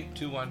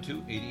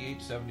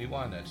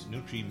 888-212-8871. That's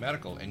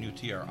Nutrimedical,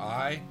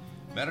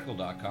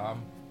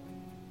 NUTRIMedical.com.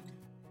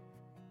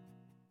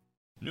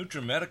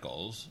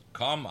 Nutrimedical's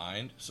Calm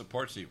Mind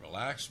supports the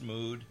relaxed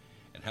mood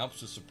and helps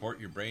to support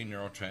your brain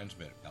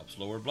neurotransmitter, helps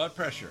lower blood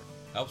pressure,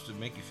 helps to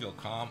make you feel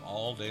calm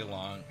all day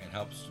long, and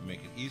helps to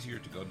make it easier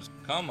to go to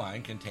sleep. Calm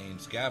Mind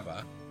contains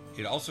GABA.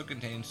 It also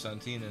contains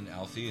xanthine and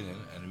L-theanine,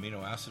 an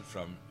amino acid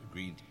from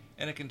green tea.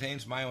 And it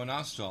contains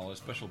myo-inositol, a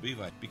special B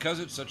vitamin. Because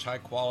it's such high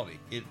quality,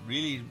 it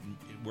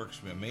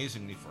works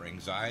amazingly for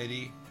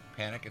anxiety,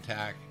 panic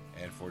attack,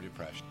 and for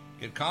depression.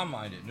 Get Calm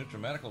Mind at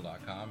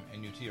Nutrimedical.com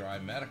and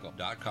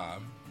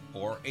NUTRIMedical.com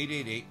or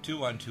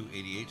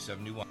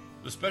 888-212-8871.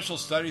 The special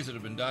studies that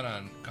have been done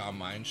on Calm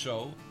Mind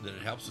show that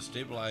it helps to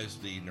stabilize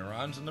the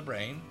neurons in the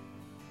brain,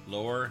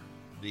 lower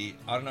the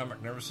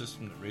autonomic nervous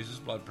system that raises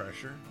blood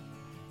pressure,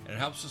 and it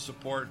helps to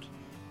support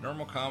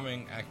normal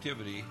calming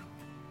activity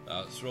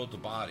throughout the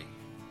body.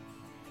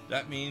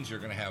 That means you're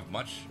going to have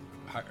much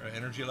higher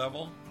energy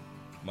level,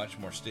 much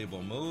more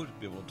stable mood,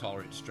 be able to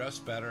tolerate stress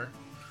better,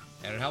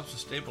 and it helps to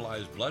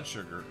stabilize blood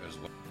sugar as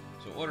well.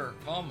 So order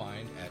Calm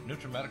Mind at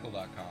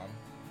Nutrimedical.com.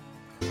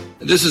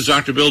 This is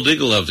Dr. Bill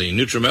DEAGLE of the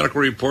Nutrimedical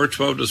Report,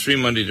 12 to 3,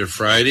 Monday to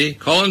Friday.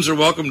 Call-ins are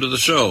welcome to the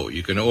show.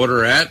 You can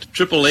order at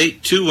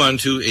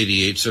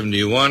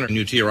 888-212-8871 or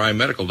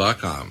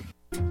NUTRIMedical.com.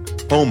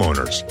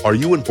 Homeowners, are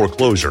you in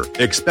foreclosure,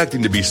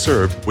 expecting to be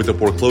served with a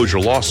foreclosure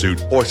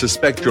lawsuit, or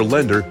suspect your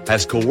lender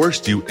has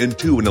coerced you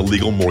into an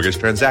illegal mortgage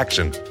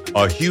transaction?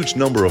 A huge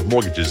number of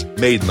mortgages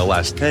made in the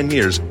last 10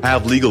 years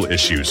have legal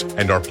issues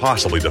and are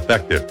possibly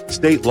defective.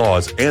 State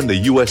laws and the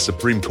U.S.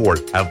 Supreme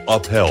Court have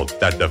upheld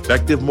that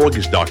defective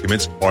mortgage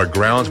documents are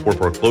grounds for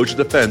foreclosure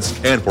defense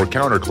and for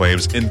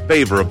counterclaims in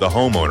favor of the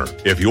homeowner.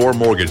 If your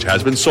mortgage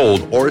has been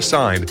sold or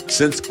assigned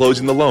since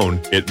closing the loan,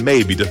 it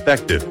may be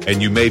defective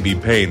and you may be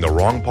paying the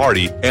wrong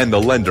party, and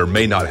the lender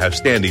may not have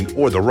standing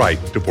or the right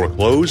to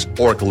foreclose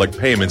or collect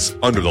payments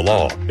under the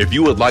law. If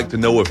you would like to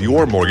know if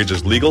your mortgage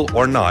is legal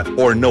or not,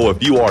 or know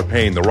if you are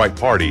paying the right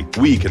party,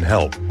 we can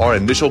help. Our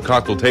initial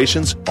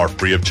consultations are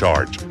free of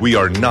charge. We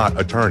are not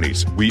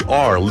attorneys. We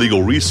are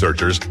legal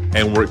researchers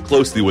and work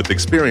closely with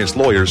experienced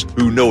lawyers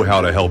who know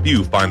how to help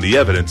you find the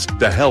evidence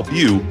to help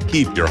you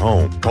keep your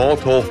home. Call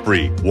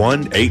toll-free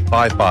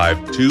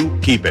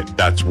 1-855-2-KEEP-IT.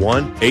 That's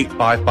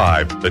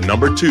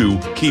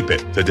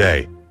 1-855-2-KEEP-IT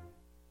today.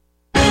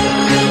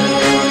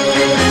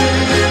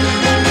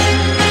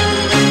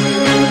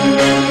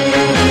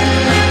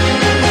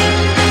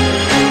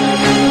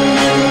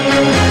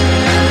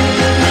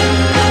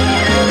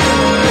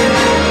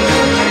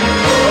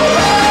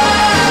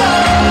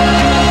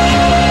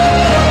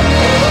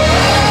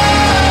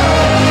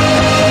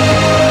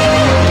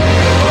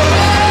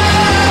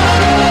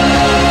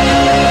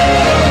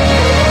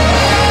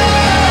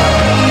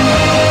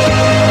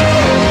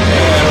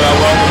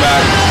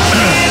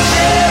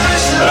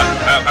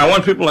 I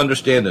want people to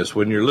understand this.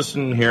 When you're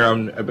listening here,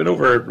 I've been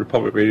over at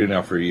Republic Radio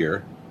now for a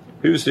year.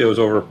 Previously, I was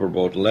over for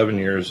about 11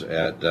 years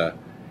at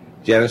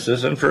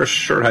Genesis, and for a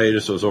short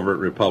hiatus, I was over at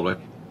Republic.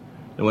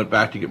 I went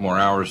back to get more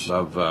hours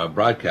of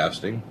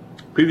broadcasting.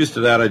 Previous to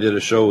that, I did a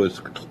show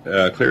with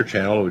Clear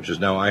Channel, which is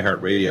now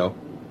iHeartRadio,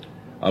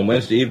 on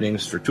Wednesday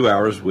evenings for 2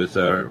 hours with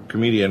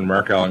comedian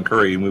Mark Allen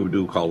Curry, and we would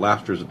do called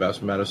Laughter is the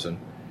Best Medicine.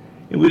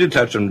 And we did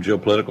touch on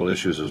geopolitical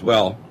issues as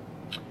well.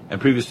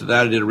 And previous to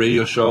that, I did a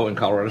radio show in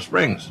Colorado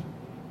Springs.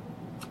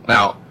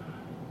 Now,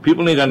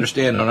 people need to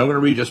understand, and I'm going to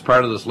read just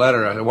part of this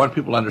letter. I want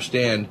people to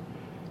understand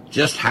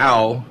just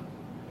how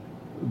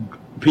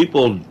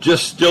people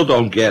just still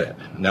don't get it.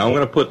 Now, I'm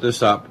going to put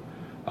this up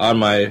on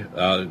my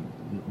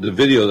the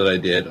video that I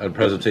did on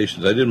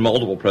presentations. I did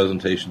multiple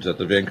presentations at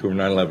the Vancouver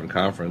 9/11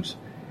 conference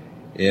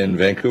in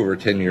Vancouver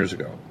 10 years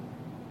ago.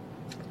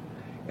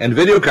 And the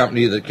video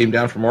company that came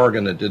down from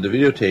Oregon that did the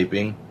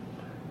videotaping,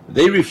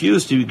 they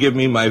refused to give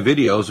me my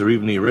videos or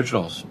even the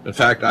originals. In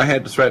fact, I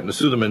had to threaten to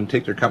sue them and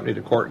take their company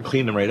to court and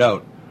clean them right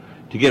out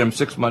to get them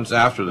 6 months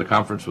after the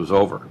conference was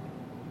over.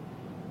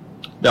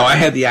 Now, I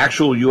had the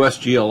actual U.S.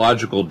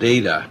 geological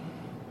data,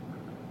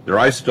 their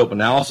isotope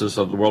analysis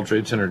of the World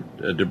Trade Center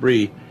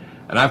debris,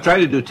 and I've tried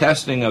to do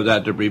testing of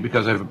that debris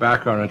because I have a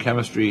background in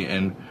chemistry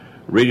and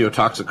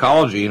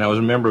radiotoxicology, and I was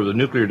a member of the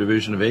nuclear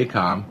division of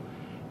ACOM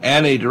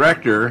and a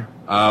director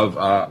of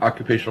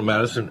occupational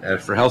medicine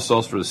for health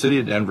cells for the city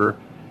of Denver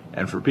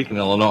and for Pekin,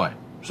 Illinois.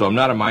 So I'm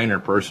not a minor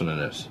person in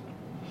this.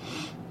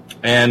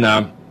 And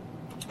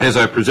as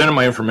I presented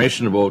my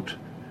information about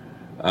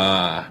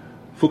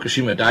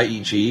Fukushima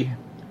Daiichi,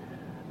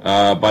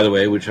 by the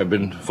way, which I've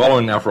been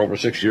following now for over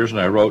 6 years,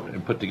 and I wrote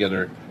and put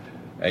together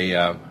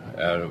a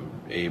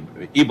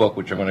ebook,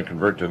 which I'm going to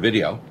convert to a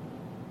video.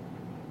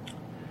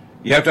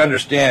 You have to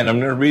understand, I'm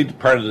going to read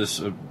part of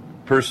this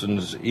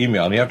person's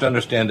email, and you have to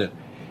understand that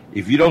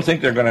if you don't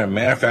think they're going to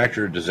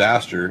manufacture a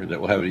disaster that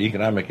will have an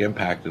economic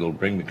impact that will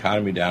bring the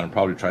economy down and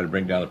probably try to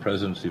bring down the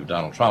presidency of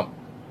Donald Trump,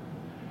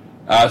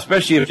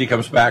 especially if he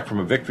comes back from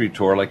a victory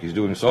tour like he's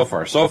doing so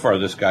far. So far,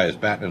 this guy is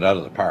batting it out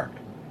of the park.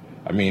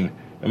 I mean,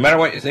 no matter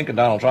what you think of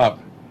Donald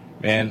Trump,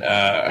 man,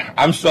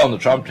 I'm still on the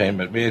Trump team,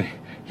 but man,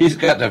 he's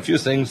got a few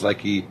things like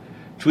he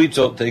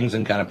tweets out things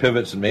and kind of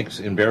pivots and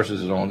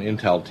embarrasses his own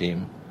intel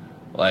team.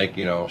 Like,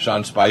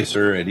 Sean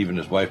Spicer and even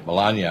his wife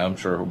Melania. I'm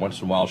sure once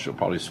in a while she'll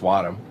probably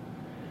swat him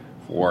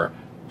for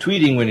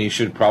tweeting when he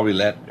should probably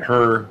let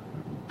her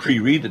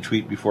pre-read the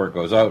tweet before it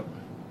goes out.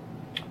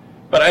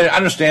 But I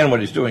understand what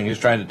he's doing. He's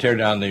trying to tear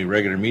down the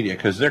regular media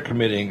because they're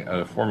committing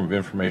a form of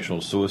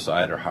informational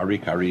suicide, or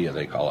harikari,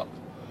 they call it.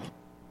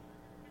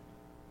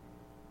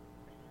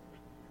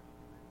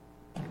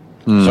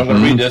 Mm-hmm. So I'm going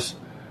to read this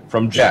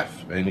from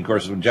Jeff. And, of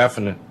course, Jeff,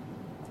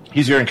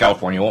 he's here in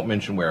California. I won't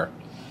mention where.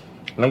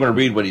 And I'm going to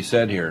read what he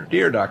said here.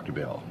 Dear Dr.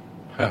 Bill.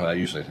 I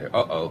usually say,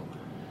 uh-oh.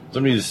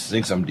 Somebody just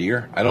thinks I'm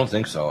dear? I don't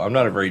think so. I'm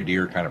not a very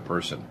dear kind of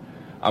person.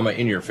 I'm an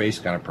in-your-face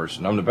kind of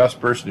person. I'm the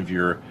best person if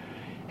you're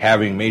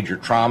having major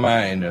trauma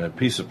and a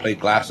piece of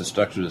plate glass is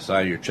stuck to the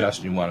side of your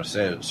chest and you want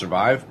to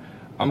survive.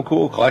 I'm a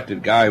cool,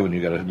 collected guy when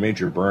you got a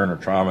major burn or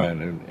trauma,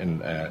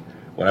 and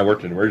when I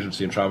worked in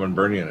emergency and trauma and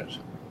burn units.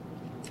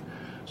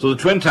 So the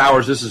Twin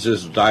Towers, this is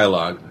his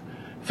dialogue,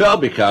 fell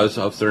because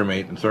of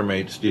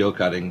thermate steel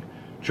cutting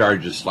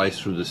charges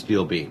sliced through the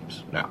steel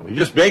beams. Now, he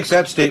just makes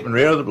that statement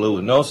right out of the blue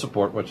with no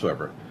support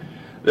whatsoever.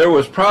 There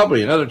was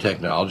probably another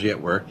technology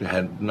at work that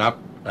had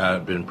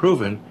not been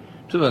proven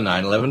to the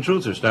 9/11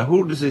 truthers. Now,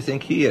 who does he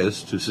think he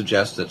is to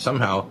suggest that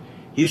somehow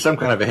he's some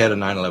kind of ahead of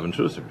 9/11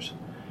 truthers?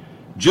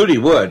 Judy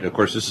Wood, of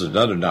course, this is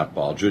another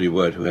nutball, Judy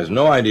Wood, who has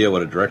no idea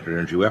what a direct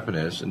energy weapon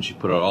is, and she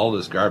put out all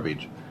this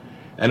garbage,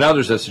 and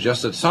others that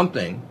suggest that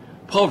something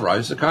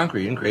pulverized the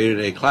concrete and created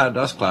a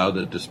dust cloud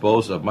that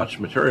disposed of much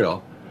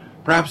material.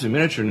 Perhaps a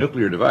miniature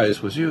nuclear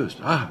device was used.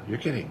 You're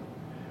kidding.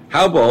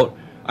 How about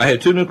I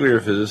had two nuclear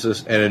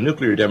physicists and a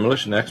nuclear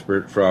demolition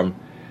expert from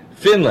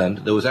Finland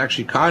that was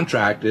actually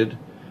contracted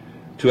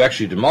to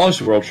actually demolish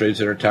the World Trade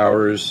Center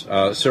towers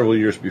several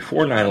years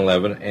before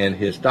 9/11, and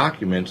his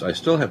documents I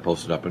still have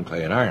posted up in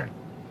clay and iron.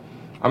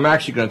 I'm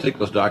actually going to take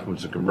those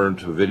documents and convert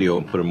them to a video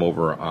and put them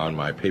over on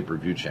my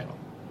pay-per-view channel.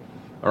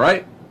 All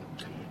right?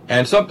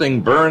 And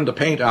something burned the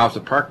paint off the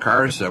parked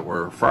cars that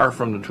were far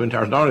from the Twin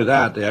Towers. Not only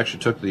that, they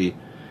actually took the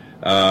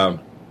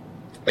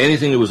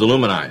anything that was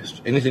aluminized,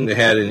 anything that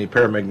had any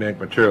paramagnetic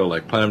material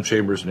like plenum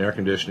chambers and air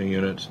conditioning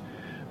units,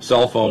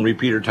 cell phone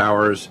repeater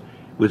towers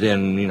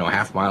within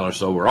half mile or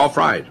so were all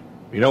fried.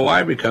 You know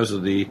why? Because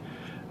of the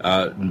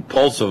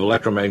pulse of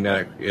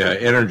electromagnetic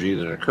energy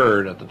that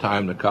occurred at the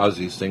time that caused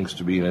these things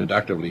to be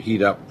inductively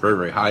heat up very,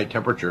 very high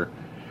temperature,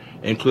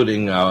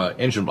 including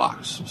engine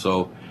blocks.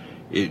 So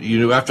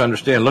you have to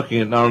understand, looking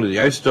at not only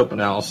the isotope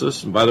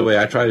analysis, and by the way,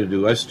 I try to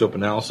do isotope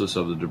analysis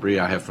of the debris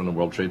I have from the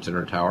World Trade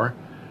Center tower,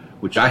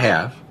 which I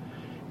have,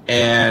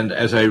 and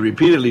as I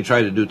repeatedly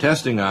try to do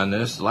testing on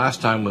this, the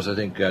last time was, I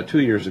think, 2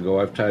 years ago.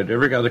 I've tried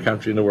every other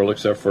country in the world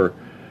except for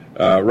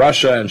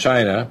Russia and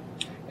China,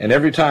 and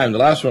every time, the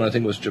last one I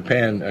think was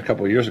Japan a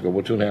couple of years ago,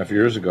 2.5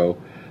 years ago,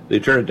 they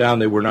turned it down.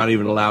 They were not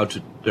even allowed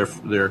to,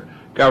 their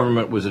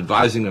government was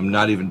advising them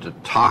not even to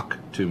talk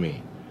to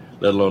me,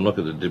 let alone look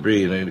at the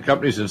debris. And the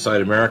companies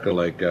inside America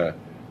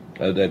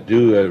that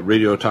do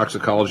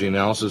radiotoxicology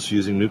analysis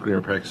using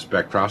nuclear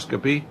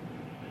spectroscopy,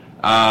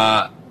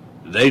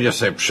 they just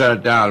say, shut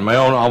it down. My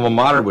own alma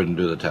mater wouldn't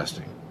do the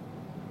testing.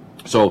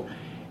 So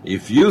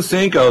if you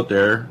think out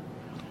there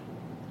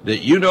that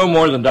you know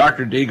more than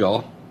Dr.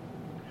 DEAGLE,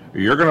 or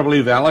you're going to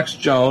believe Alex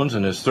Jones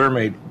and his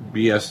thermate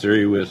BS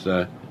theory with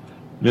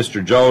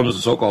Mr. Jones,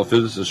 the so-called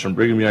physicist from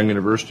Brigham Young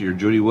University, or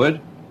Judy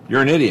Wood,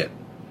 you're an idiot.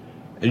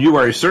 And you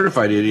are a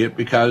certified idiot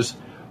because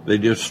they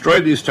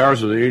destroyed these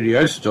towers with the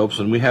radioisotopes,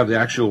 and we have the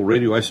actual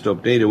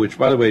radioisotope data, which,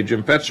 by the way,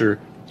 Jim Fetzer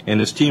and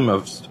his team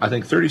of, I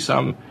think,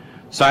 30-some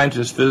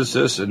scientists,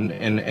 physicists, and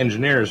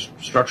engineers,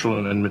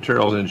 structural and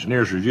materials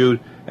engineers, reviewed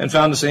and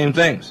found the same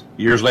things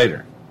years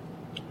later.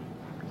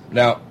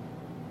 Now,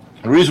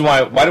 the reason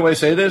why do I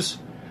say this?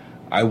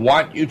 I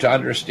want you to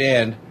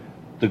understand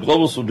the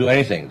globalists will do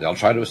anything. They'll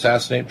try to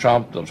assassinate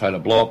Trump. They'll try to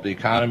blow up the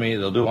economy.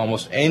 They'll do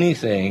almost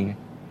anything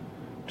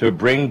to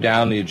bring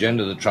down the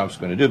agenda that Trump's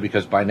going to do,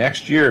 because by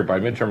next year, by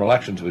midterm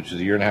elections, which is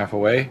a year and a half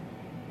away,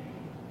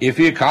 if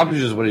he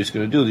accomplishes what he's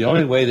going to do, the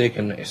only way they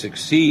can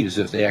succeed is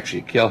if they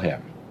actually kill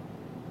him.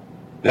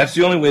 That's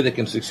the only way they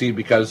can succeed,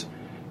 because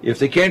if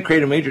they can't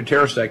create a major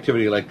terrorist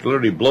activity, like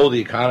literally blow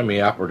the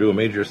economy up or do a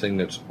major thing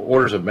that's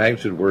orders of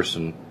magnitude worse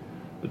than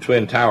the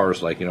Twin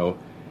Towers, like,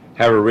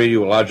 have a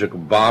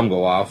radiological bomb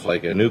go off,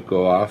 like a nuke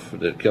go off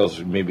that kills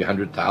maybe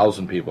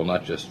 100,000 people,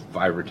 not just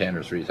 5 or 10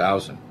 or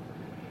 3,000,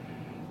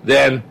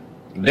 then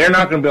they're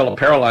not going to be able to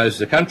paralyze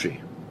the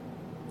country.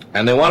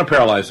 And they want to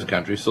paralyze the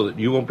country so that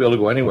you won't be able to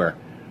go anywhere.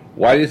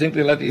 Why do you think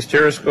they let these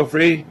terrorists go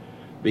free?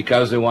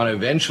 because they want to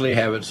eventually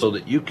have it so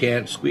that you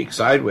can't squeak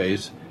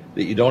sideways,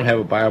 that you don't have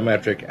a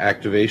biometric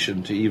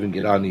activation to even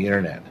get on the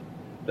internet.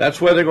 That's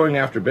why they're going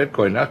after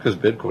Bitcoin, not because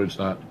Bitcoin's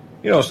not,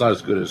 it's not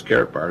as good as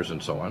KARATBARS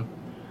and so on.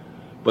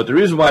 But the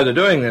reason why they're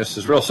doing this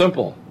is real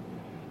simple.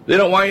 They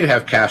don't want you to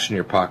have cash in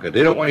your pocket.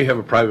 They don't want you to have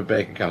a private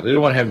bank account. They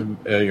don't want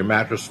to have your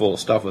mattress full of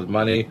stuff with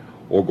money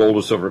or gold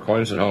or silver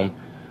coins at home.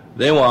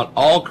 They want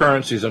all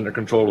currencies under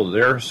control of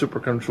their super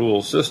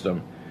control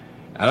system.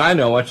 And I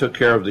know I took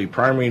care of the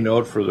primary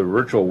node for the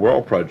Virtual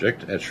World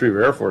Project at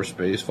Schriever Air Force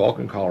Base,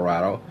 Falcon,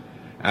 Colorado,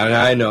 and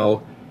I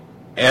know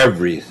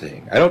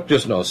everything. I don't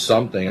just know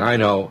something, I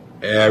know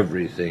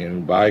everything,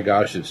 and by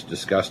gosh, it's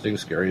disgusting,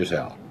 scary as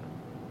hell.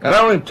 And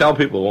I don't even tell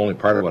people only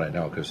part of what I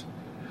know, because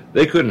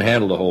they couldn't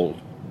handle the whole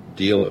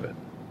deal of it.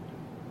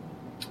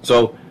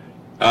 So,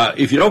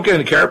 if you don't get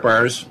into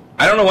KARATBARS,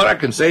 I don't know what I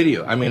can say to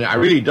you. I mean, I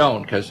really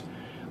don't, because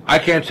I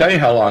can't tell you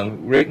how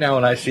long. Right now,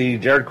 when I see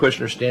Jared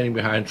Kushner standing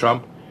behind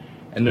Trump,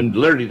 and then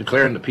literally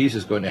declaring the peace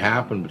is going to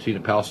happen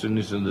between the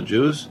Palestinians and the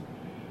Jews,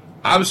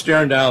 I'm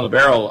staring down the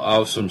barrel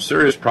of some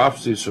serious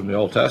prophecies from the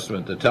Old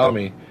Testament that tell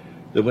me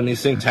that when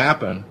these things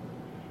happen,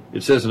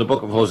 it says in the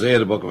book of Hosea,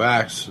 the book of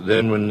Acts,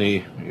 then when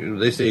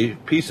they say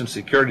peace and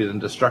security, then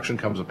destruction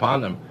comes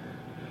upon them.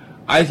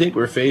 I think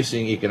we're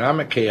facing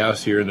economic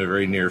chaos here in the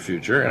very near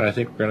future, and I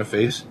think we're going to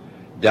face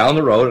down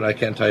the road, and I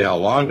can't tell you how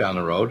long down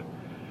the road,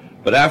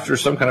 but after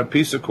some kind of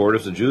peace accord,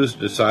 if the Jews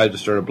decide to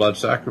start a blood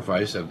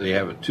sacrifice, if they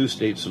have a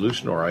two-state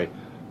solution or a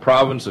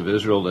province of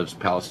Israel that's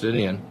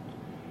Palestinian,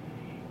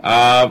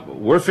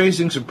 we're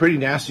facing some pretty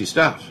nasty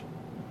stuff.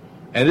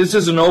 And this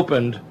isn't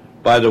opened,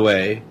 by the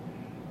way,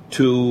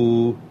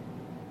 to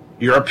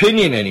your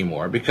opinion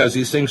anymore, because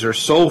these things are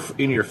so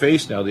in your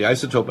face now. The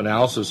isotope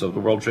analysis of the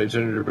World Trade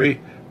Center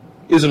debris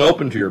isn't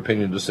open to your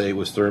opinion to say it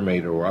was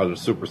thermate or other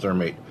super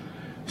thermate.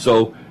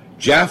 So,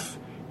 Jeff,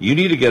 you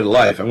need to get a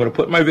life. I'm going to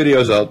put my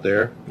videos out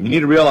there. You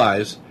need to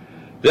realize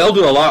they'll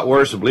do a lot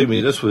worse. And believe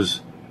me, this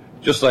was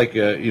just like,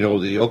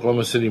 the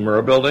Oklahoma City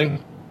Murrah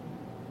building.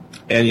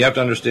 And you have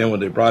to understand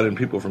when they brought in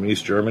people from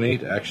East Germany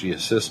to actually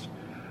assist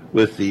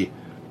with the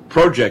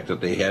project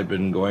that they had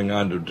been going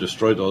on to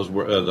destroy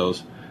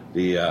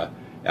the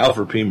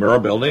Alfred P.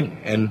 Murrah building.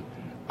 And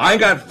I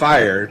got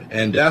fired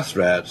and death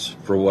threats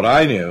for what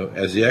I knew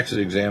as the exit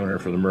examiner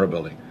for the Murrah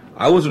building.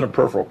 I wasn't a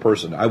peripheral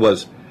person. I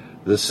was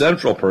the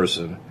central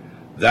person.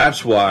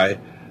 That's why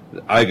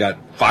I got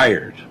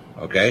fired,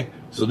 okay?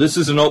 So this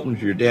isn't open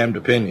to your damned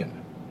opinion.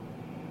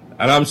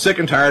 And I'm sick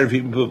and tired of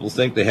people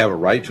think they have a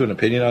right to an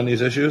opinion on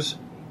these issues.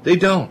 They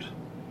don't.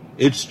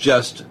 It's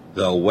just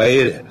the way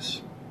it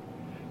is.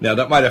 Now,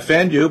 that might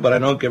offend you, but I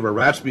don't give a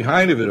rat's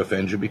behind if it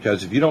offends you,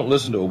 because if you don't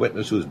listen to a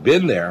witness who's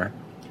been there,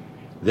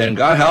 then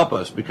God help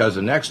us, because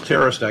the next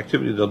terrorist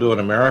activity they'll do in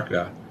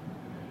America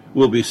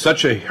will be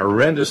such a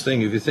horrendous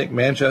thing. If you think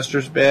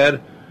Manchester's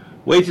bad,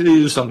 wait till they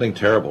do something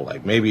terrible,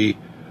 like maybe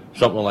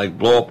something like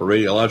blow up a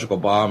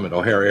radiological bomb at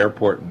O'Hare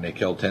Airport and they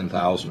kill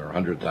 10,000 or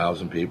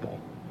 100,000 people.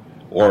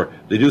 Or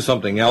they do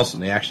something else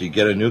and they actually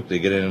get a nuke, they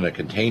get it in a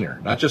container.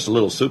 Not just a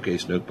little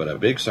suitcase nuke, but a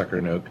big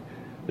sucker nuke.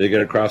 They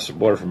get across the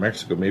border from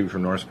Mexico, maybe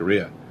from North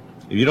Korea.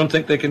 If you don't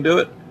think they can do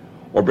it,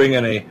 or bring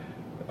in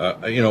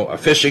a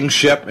fishing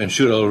ship and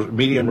shoot a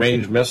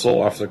medium-range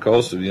missile off the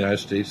coast of the United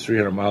States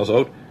 300 miles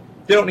out,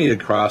 they don't need to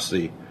cross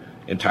the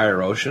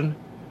entire ocean.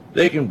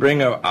 They can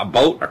bring a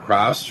boat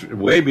across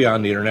way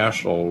beyond the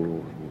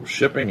international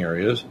shipping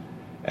areas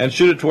and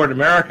shoot it toward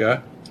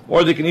America,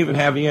 or they can even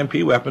have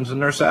EMP weapons in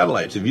their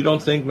satellites. If you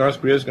don't think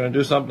North Korea is going to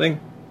do something,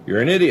 you're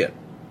an idiot.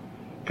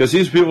 Because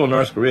these people in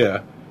North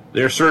Korea,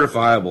 they're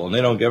certifiable, and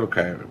they don't give a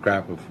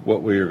crap of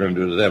what we are going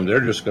to do to them.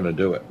 They're just going to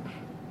do it.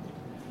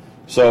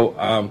 So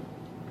I'm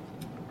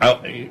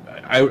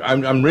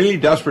really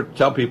desperate to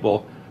tell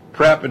people,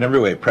 prep in every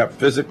way. Prep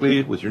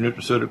physically with your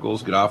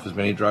nutraceuticals, get off as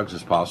many drugs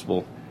as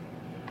possible.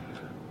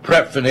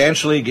 Prep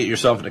financially, get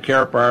yourself into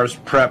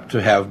KARATBARS. Prep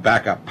to have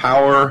backup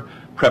power.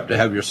 Prep to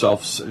have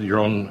your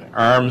own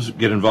arms.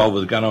 Get involved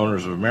with Gun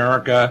Owners of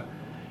America.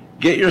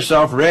 Get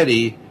yourself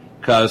ready,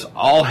 because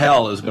all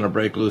hell is going to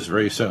break loose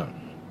very soon.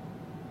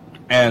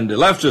 And the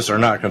leftists are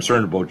not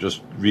concerned about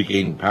just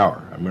regaining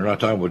power. I mean, we're not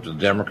talking about the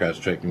Democrats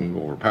taking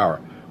over power.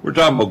 We're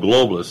talking about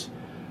globalists.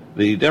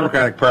 The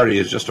Democratic Party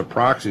is just a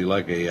proxy,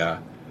 like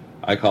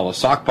I call a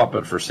sock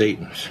puppet for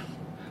Satan.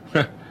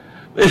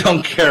 They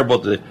don't care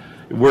about the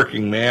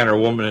working man or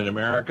woman in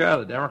America.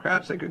 The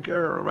Democrats, they could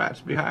care a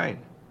rat's behind.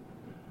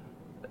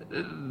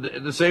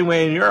 The same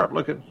way in Europe.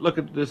 Look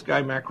at this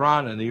guy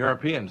Macron and the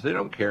Europeans. They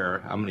don't care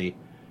how many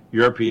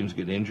Europeans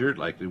get injured,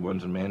 like the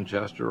ones in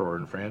Manchester or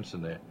in France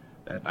in that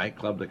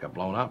nightclub that got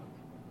blown up.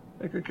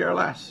 They could care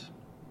less.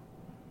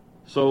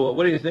 So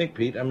what do you think,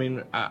 Pete? I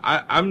mean,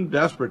 I'm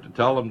desperate to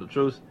tell them the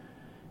truth,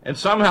 and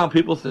somehow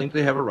people think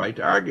they have a right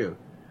to argue.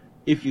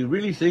 If you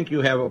really think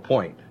you have a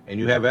point, and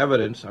you have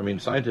evidence, I mean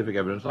scientific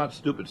evidence, not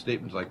stupid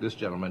statements like this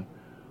gentleman,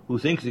 who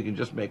thinks he can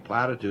just make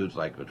platitudes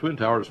like the Twin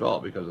Towers fell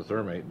because of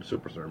thermate and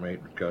super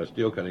thermate, because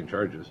steel cutting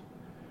charges,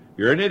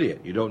 you're an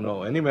idiot. You don't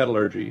know any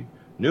metallurgy,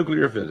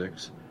 nuclear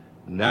physics,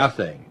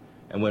 nothing.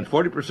 And when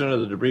 40% of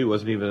the debris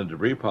wasn't even a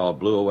debris pile, it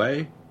blew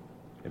away,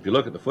 if you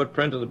look at the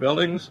footprint of the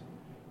buildings,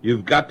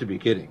 you've got to be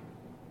kidding.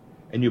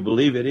 And you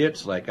believe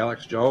idiots like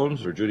Alex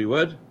Jones or Judy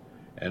Wood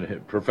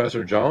and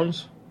Professor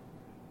Jones?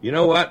 You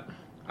know what?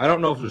 I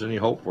don't know if there's any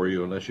hope for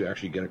you unless you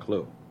actually get a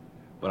clue.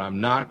 But I'm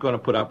not going to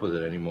put up with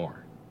it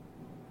anymore.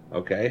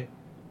 Okay?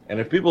 And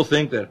if people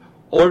think that,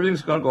 oh,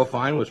 everything's going to go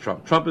fine with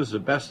Trump, Trump is the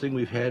best thing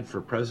we've had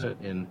for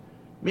president in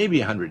maybe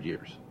 100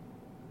 years.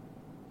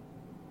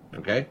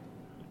 Okay?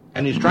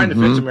 And he's trying to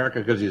fix America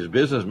because he's a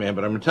businessman.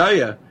 But I'm going to tell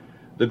you,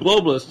 the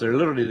globalists, they're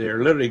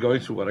literally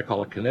going through what I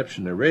call a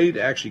conniption. They're ready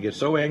to actually get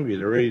so angry,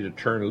 they're ready to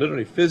turn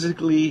literally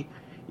physically,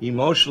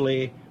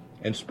 emotionally,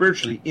 and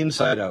spiritually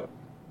inside out.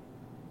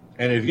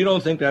 And if you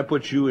don't think that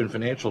puts you in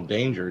financial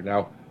danger,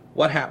 now,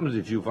 what happens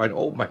if you find,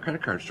 oh, my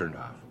credit card's turned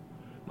off?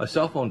 My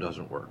cell phone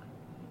doesn't work.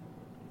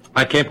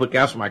 I can't put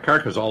gas in my car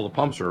because all the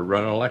pumps are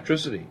running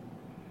electricity.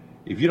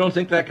 If you don't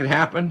think that can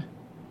happen,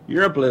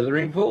 you're a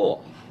blithering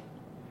fool.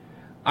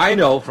 I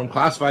know from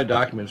classified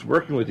documents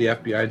working with the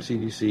FBI and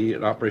CDC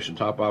and Operation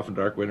Top Off and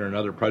Dark Winter and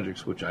other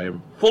projects which I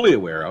am fully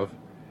aware of,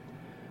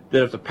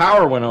 that if the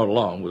power went out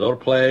alone, without a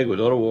plague,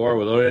 without a war,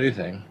 without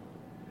anything,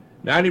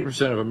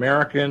 90% of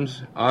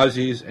Americans,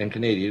 Aussies, and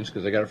Canadians,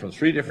 because I got it from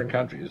 3 different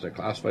countries, that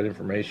classified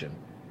information,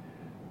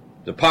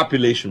 the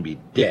population be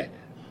dead.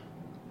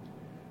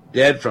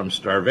 Dead from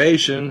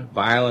starvation,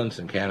 violence,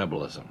 and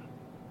cannibalism.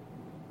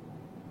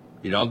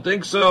 You don't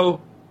think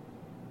so?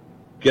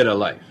 Get a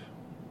life.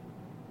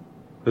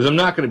 Because I'm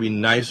not going to be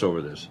nice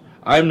over this.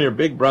 I'm your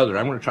big brother.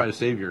 I'm going to try to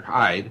save your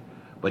hide,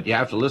 but you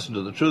have to listen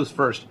to the truth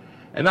first.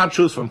 And not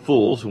truth from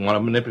fools who want to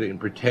manipulate and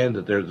pretend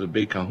that there's a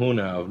big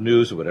kahuna of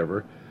news or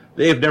whatever.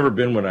 They have never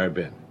been what I've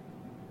been.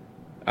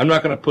 I'm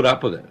not going to put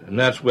up with it. And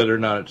that's whether or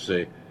not it's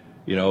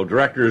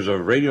directors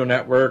of radio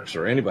networks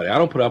or anybody. I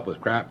don't put up with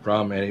crap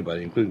from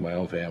anybody, including my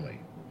own family.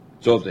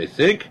 So if they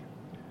think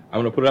I'm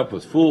going to put up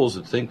with fools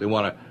that think they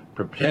want to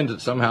pretend that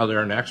somehow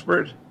they're an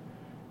expert,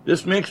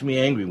 this makes me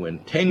angry when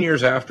 10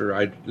 years after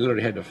I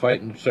literally had to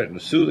fight and starting to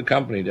sue the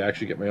company to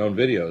actually get my own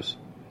videos,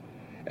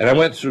 and I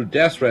went through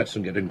death threats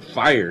and getting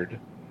fired,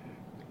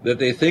 that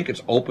they think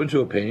it's open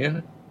to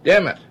opinion?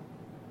 Damn it.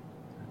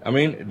 I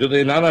mean, do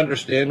they not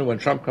understand when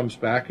Trump comes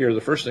back here, the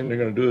first thing they're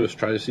going to do is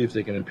try to see if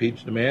they can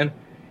impeach the man?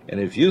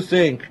 And if you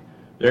think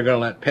they're going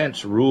to let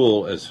Pence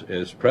rule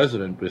as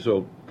president,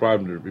 so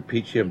probably to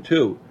impeach him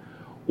too,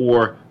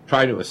 or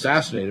try to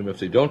assassinate him if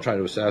they don't try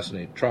to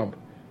assassinate Trump,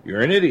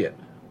 you're an idiot.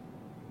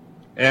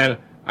 And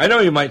I know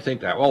you might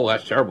think that, well,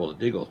 that's terrible that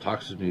DEAGLE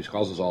talks to me, he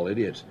calls us all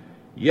idiots.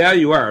 Yeah,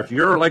 you are. If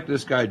you're like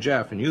this guy,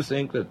 Jeff, and you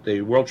think that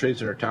the World Trade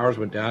Center towers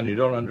went down and you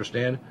don't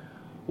understand,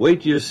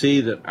 wait till you see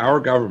that our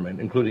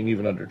government, including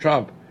even under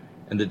Trump,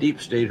 and the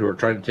deep state who are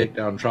trying to take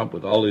down Trump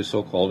with all these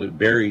so-called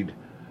buried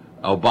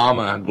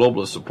Obama and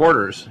globalist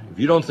supporters, if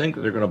you don't think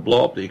that they're going to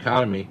blow up the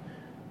economy,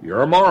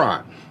 you're a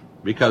moron,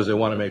 because they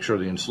want to make sure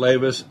they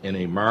enslave us in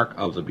a mark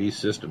of the beast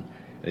system.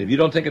 And if you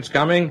don't think it's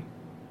coming,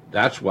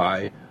 that's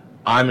why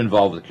I'm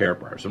involved with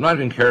KARATBARS. I'm not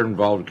even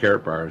involved with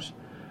KARATBARS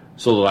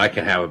so that I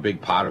can have a big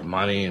pot of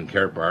money and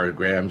KARATBARS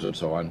grams and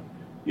so on.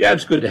 Yeah,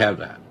 it's good to have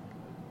that.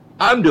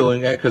 I'm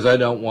doing it because I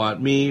don't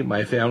want me,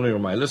 my family, or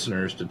my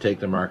listeners to take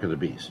the mark of the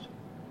beast.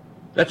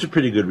 That's a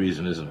pretty good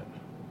reason, isn't it?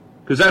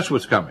 Because that's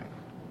what's coming.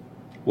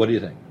 What do you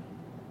think?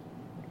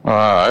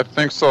 I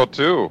think so,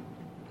 too.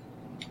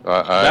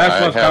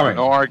 I have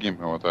no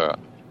argument with that.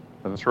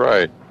 That's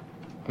right.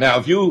 Now,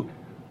 if you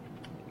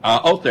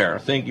out there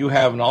think you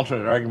have an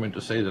alternate argument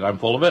to say that I'm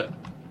full of it,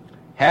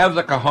 have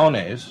the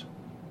cojones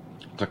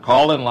to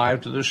call in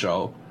live to the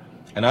show,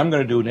 and I'm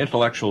going to do an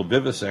intellectual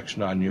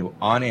vivisection on you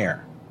on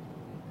air.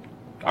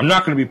 I'm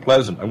not going to be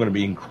pleasant. I'm going to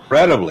be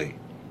incredibly,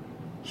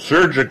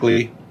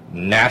 surgically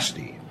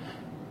nasty.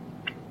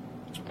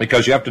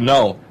 Because you have to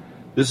know,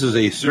 this is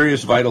a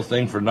serious, vital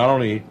thing for not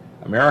only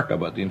America,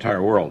 but the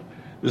entire world.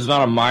 This is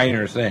not a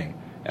minor thing.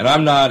 And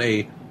I'm not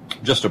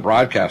just a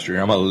broadcaster.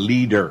 I'm a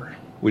leader,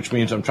 which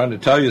means I'm trying to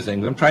tell you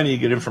things. I'm trying to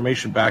get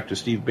information back to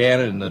Steve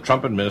Bannon and the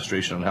Trump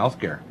administration on health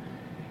care.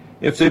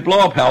 If they blow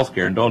up health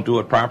care and don't do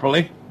it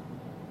properly,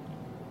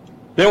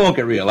 they won't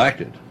get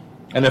reelected.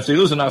 And if they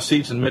lose enough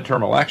seats in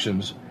midterm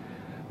elections,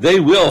 they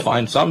will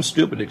find some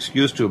stupid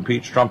excuse to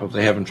impeach Trump if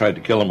they haven't tried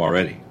to kill him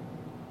already.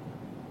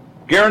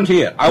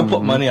 Guarantee it. I'll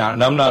put money on it,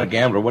 and I'm not a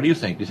gambler. What do you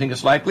think? Do you think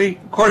it's likely?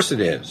 Of course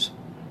it is.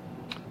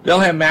 They'll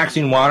have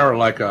Maxine Waters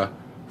like a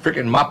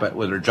freaking Muppet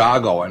with her jaw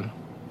going.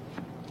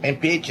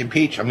 Impeach,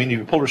 impeach. I mean, if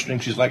you pull her string,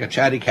 she's like a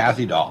chatty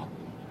Cathy doll.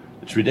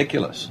 It's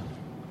ridiculous.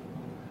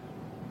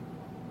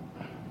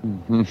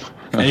 And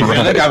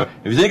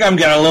if you think I'm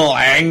getting a little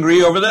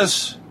angry over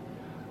this,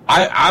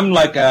 I'm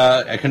like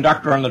a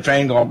conductor on the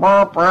train going,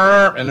 burr,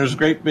 burr, and there's a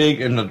great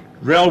big, and the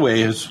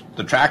railway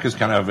the track is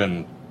kind of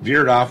been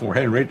veered off, and we're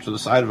heading right to the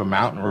side of a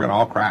mountain. We're going to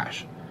all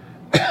crash.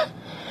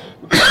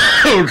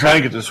 We're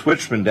trying to get the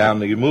switchman down.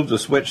 They move the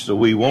switch so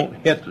we won't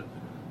hit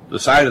the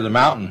side of the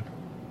mountain.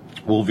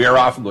 We'll veer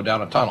off and go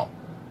down a tunnel.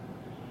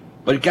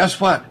 But guess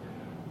what?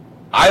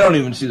 I don't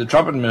even see the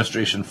Trump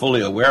administration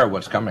fully aware of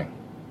what's coming.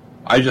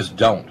 I just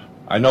don't.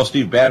 I know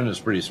Steve Bannon is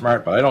pretty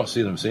smart, but I don't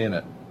see them saying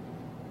it.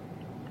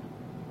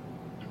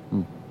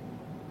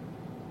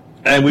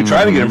 And we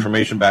try to get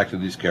information back to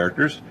these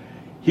characters.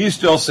 He's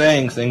still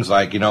saying things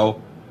like, and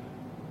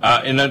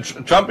then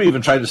Trump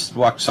even tried to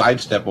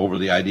sidestep over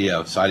the idea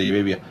of Saudi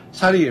Arabia.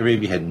 Saudi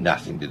Arabia had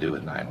nothing to do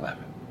with 9/11.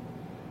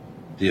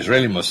 The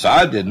Israeli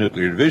Mossad did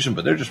nuclear division,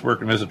 but they're just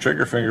working as a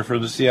trigger finger for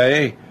the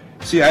CIA.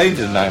 CIA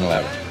did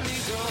 9/11.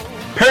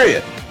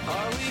 Period.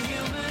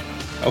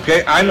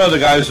 Okay, I know the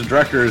guy who's the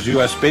director of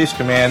U.S. Space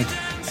Command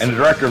and the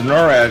director of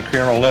NORAD,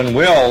 Colonel Lynn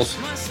Wills.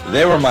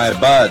 They were my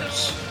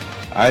buds.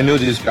 I knew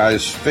these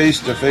guys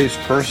face-to-face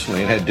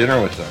personally and had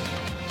dinner with them.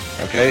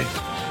 Okay?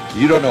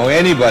 You don't know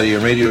anybody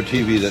in radio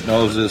TV that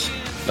knows this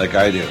like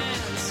I do.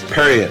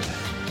 Period.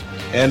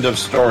 End of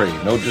story.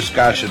 No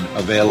discussion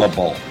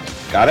available.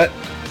 Got it?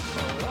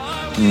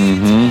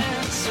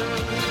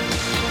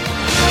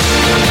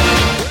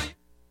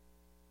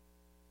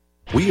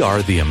 We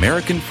are the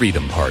American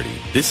Freedom Party.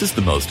 This is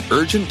the most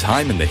urgent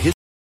time in the history.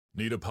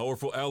 Need a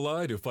powerful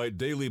ally to fight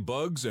daily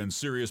bugs and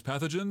serious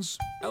pathogens?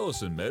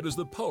 Allicin Med is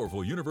the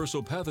powerful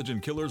universal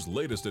pathogen killer's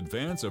latest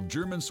advance of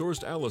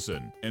German-sourced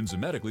allicin,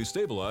 enzymatically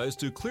stabilized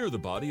to clear the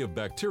body of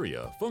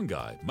bacteria,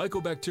 fungi,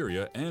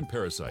 mycobacteria, and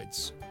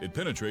parasites. It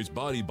penetrates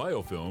body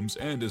biofilms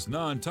and is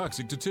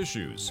non-toxic to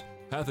tissues.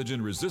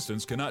 Pathogen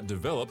resistance cannot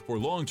develop for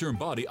long-term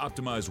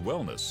body-optimized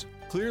wellness.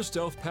 Clear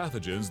stealth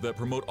pathogens that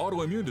promote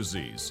autoimmune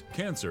disease,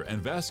 cancer and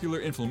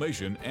vascular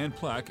inflammation and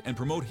plaque and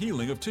promote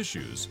healing of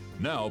tissues.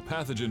 Now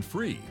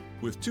pathogen-free.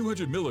 With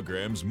 200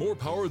 milligrams more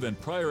power than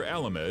prior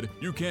Alamed,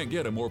 you can't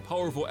get a more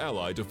powerful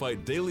ally to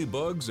fight daily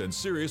bugs and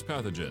serious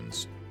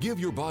pathogens. Give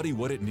your body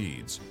what it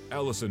needs.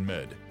 Allicin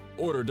Med.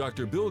 Order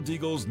Dr. Bill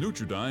Deagle's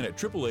Nutridyne at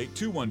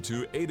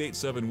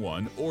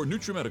 888-212-8871 or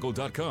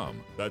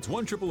Nutrimedical.com. That's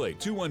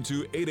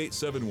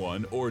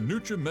 1-888-212-8871 or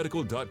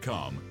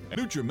Nutrimedical.com.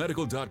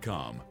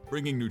 Nutrimedical.com,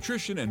 bringing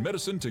nutrition and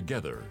medicine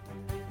together.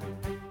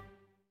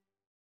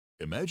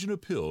 Imagine a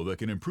pill that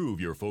can improve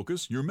your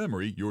focus, your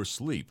memory, your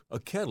sleep, a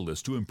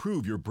catalyst to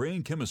improve your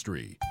brain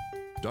chemistry.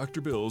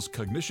 Dr. Bill's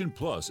Cognition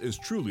Plus is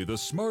truly the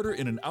smarter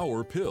in an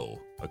hour pill.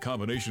 A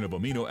combination of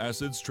amino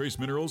acids, trace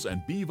minerals,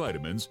 and B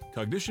vitamins,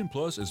 Cognition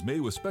Plus is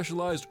made with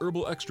specialized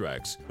herbal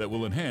extracts that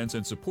will enhance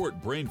and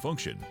support brain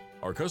function.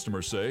 Our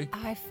customers say,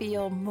 I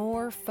feel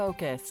more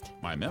focused.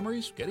 My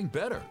memory's getting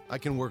better. I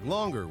can work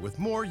longer with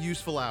more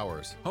useful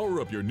hours. Power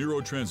up your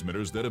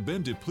neurotransmitters that have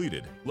been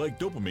depleted, like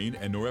dopamine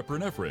and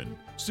norepinephrine.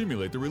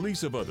 Stimulate the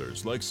release of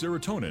others, like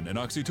serotonin and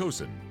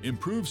oxytocin.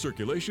 Improve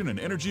circulation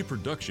and energy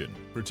production.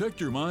 Protect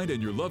your mind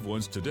and your loved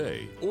ones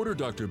today. Order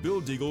Dr.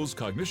 Bill Deagle's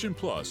Cognition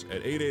Plus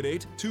at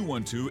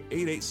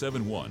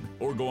 888-212-8871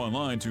 or go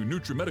online to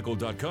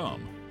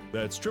Nutrimedical.com.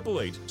 That's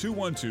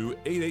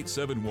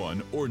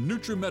 888-212-8871 or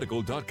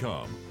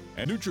Nutrimedical.com.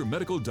 And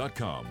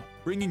Nutrimedical.com,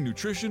 bringing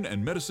nutrition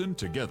and medicine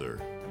together.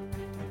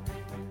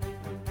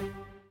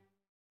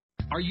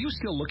 Are you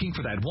still looking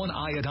for that one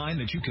iodine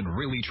that you can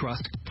really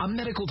trust? A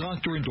medical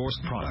doctor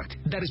endorsed product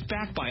that is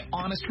backed by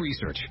honest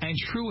research and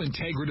true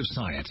integrative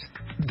science?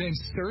 Then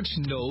search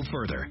no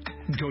further.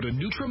 Go to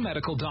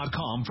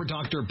Nutrimedical.com for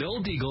Dr.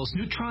 Bill Deagle's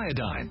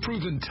Nutriodine,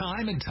 proven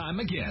time and time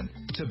again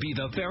to be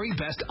the very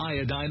best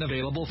iodine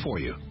available for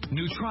you.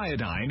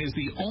 Nutriodine is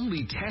the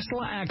only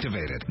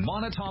Tesla-activated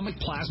monatomic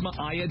plasma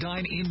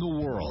iodine in the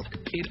world.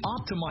 It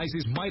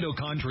optimizes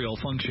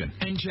mitochondrial function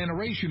and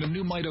generation of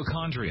new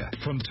mitochondria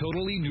from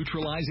totally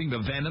neutralizing the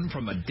venom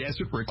from a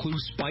desert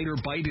recluse spider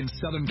bite in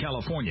Southern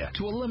California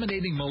to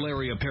eliminating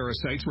malaria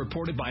parasites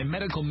reported by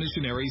medical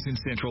missionaries in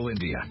Central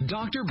India.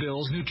 Dr.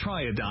 Bill's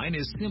Nutriodine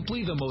is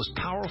simply the most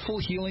powerful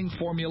healing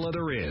formula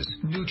there is.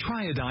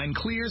 Nutriodine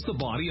clears the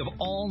body of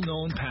all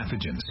known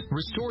pathogens,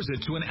 restores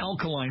it to an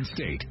alkaline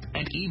state,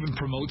 and even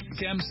promotes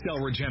stem cell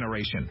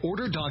regeneration.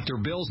 Order Dr.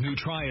 Bill's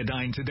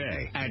Nutriodine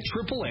today at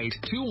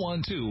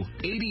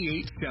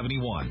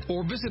 888-212-8871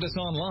 or visit us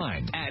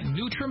online at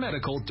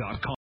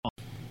Nutrimedical.com.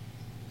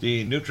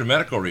 The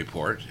Nutrimedical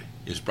Report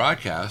is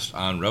broadcast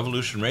on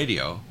Revolution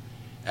Radio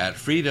at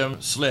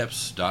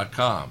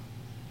freedomslips.com.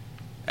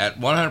 At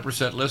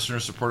 100%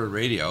 listener-supported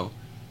radio,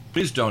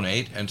 please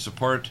donate and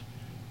support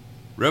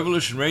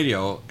Revolution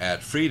Radio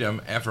at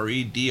freedom,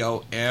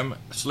 FREDOM,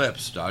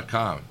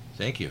 slips.com.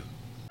 Thank you.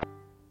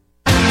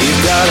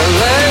 You gotta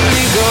let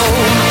me go.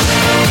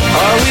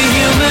 Are we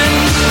human?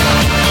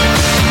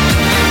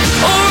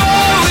 Or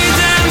are we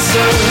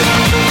dancer?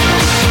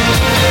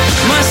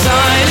 My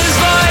sign is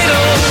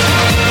vital.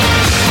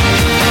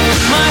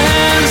 My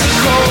hands are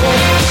cold.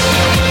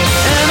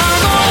 And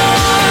I'm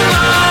on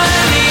my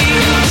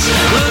knees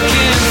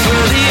looking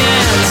for the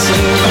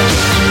answer.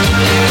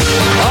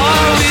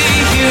 Are we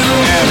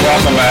human? And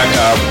welcome back.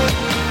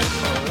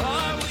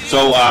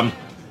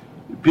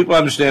 People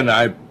understand that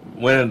I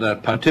went into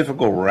that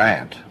pontifical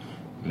rant.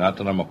 Not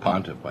that I'm a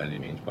pontiff by any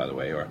means, by the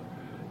way, or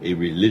a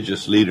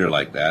religious leader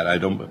like that. I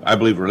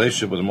believe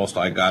relationship with the Most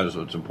High God is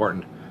what's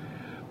important.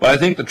 But I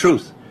think the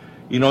truth.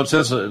 It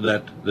says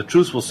that the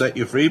truth will set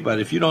you free, but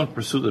if you don't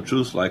pursue the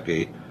truth like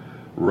a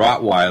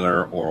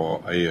Rottweiler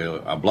or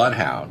a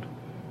bloodhound,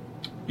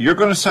 you're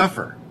going to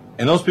suffer.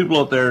 And those people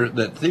out there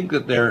that think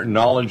that their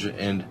knowledge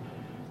and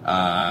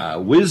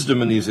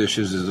wisdom in these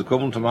issues is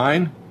equivalent to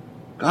mine,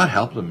 God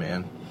help them,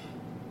 man.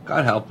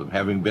 God help them,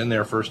 having been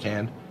there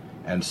firsthand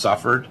and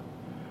suffered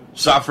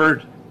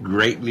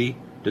greatly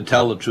to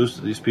tell the truth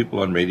to these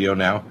people on radio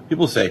now.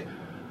 People say,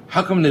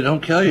 how come they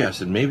don't kill you? I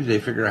said, maybe they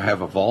figure I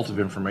have a vault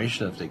of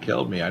information. If they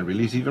killed me, I'd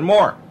release even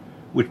more,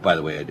 which, by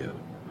the way, I do.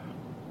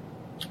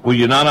 Will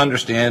you not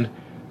understand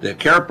that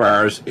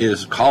KARATBARS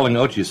is calling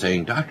out to you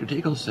saying, Dr.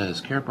 DEAGLE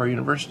says KARATBAR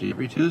University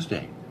every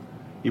Tuesday.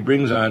 He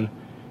brings on,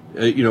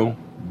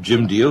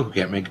 Jim Deal, who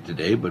can't make it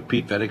today, but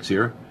Pete FETTIG's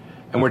here.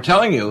 And we're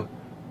telling you,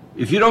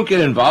 if you don't get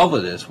involved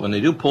with this, when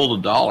they do pull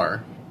the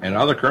dollar, and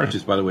other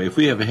currencies, by the way, if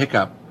we have a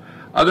hiccup,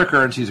 other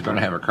currencies are going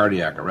to have a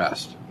cardiac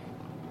arrest.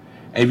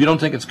 And if you don't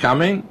think it's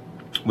coming,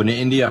 when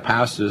India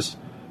passes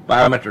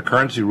biometric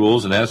currency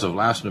rules, and as of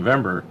last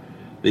November,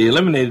 they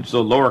eliminated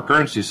the lower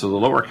currencies, so the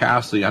lower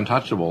caste, the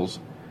untouchables,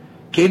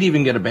 can't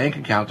even get a bank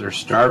account. They're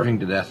starving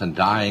to death and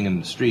dying in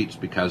the streets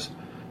because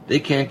they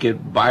can't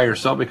get buy or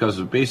sell because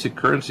the basic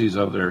currencies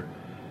of their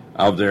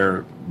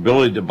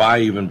ability to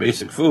buy even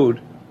basic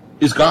food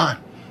is gone.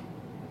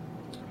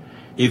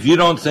 If you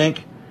don't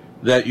think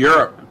that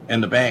Europe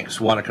and the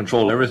banks want to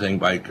control everything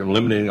by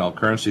eliminating all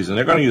currencies, and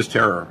they're going to use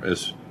terror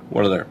as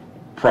one of their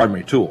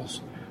primary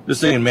tools.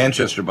 This thing in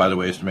Manchester, by the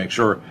way, is to make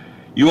sure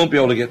you won't be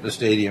able to get to the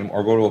stadium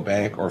or go to a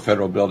bank or a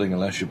federal building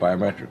unless you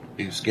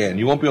biometric scan.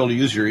 You won't be able to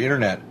use your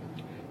internet.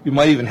 You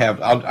might even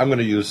have, I'm going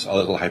to use a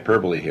little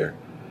hyperbole here.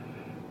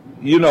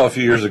 You know, a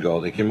few years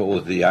ago, they came up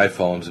with the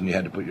iPhones and you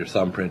had to put your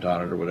thumbprint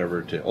on it or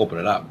whatever to open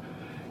it up.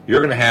 You're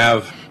going to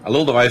have a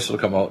little device that will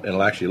come out and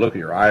it'll actually look at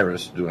your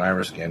iris, do an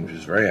iris scan, which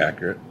is very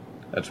accurate.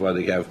 That's why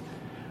they have,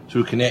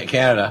 through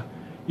Canada,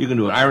 you can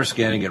do an iris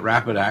scan and get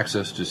rapid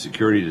access to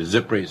security to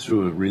zip right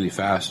through it really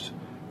fast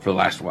for the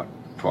last,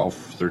 12,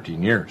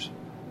 13 years.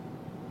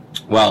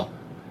 Well,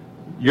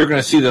 you're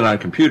going to see that on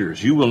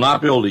computers. You will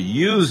not be able to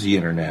use the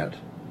internet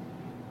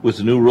with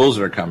the new rules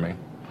that are coming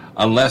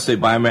unless they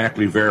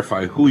biometrically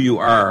verify who you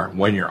are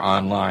when you're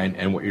online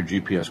and what your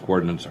GPS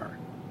coordinates are.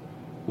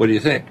 What do you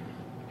think?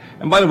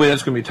 And by the way,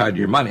 that's going to be tied to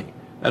your money.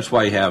 That's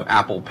why you have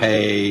Apple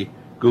Pay,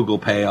 Google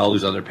Pay, all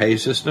these other pay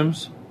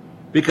systems,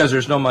 because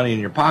there's no money in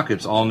your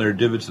pockets, all in their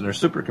divots in their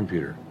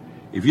supercomputer.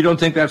 If you don't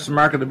think that's the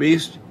mark of the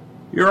beast,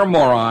 you're a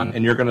moron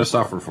and you're going to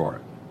suffer for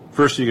it.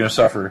 First, you're going to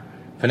suffer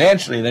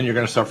financially, and then you're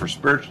going to suffer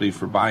spiritually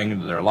for buying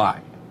into their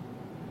lie.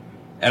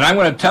 And I'm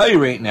going to tell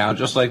you right now,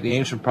 just like the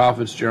ancient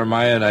prophets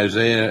Jeremiah and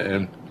Isaiah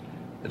and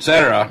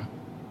etc.,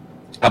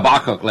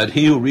 Habakkuk, let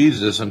he who reads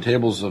this on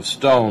tables of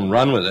stone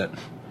run with it.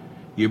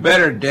 You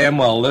better damn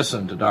well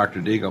listen to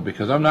Dr. DEAGLE,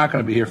 because I'm not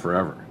going to be here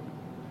forever.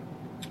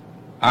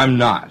 I'm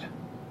not.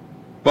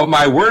 But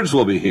my words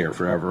will be here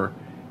forever,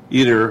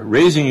 either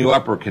raising you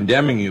up or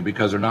condemning you,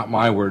 because they're not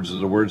my words, they're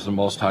the words of the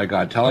Most High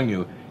God telling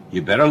you,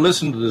 you better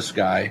listen to this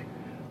guy.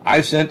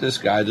 I sent this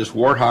guy, this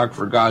warthog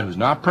for God, who's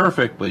not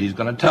perfect, but he's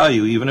going to tell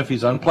you, even if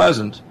he's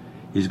unpleasant,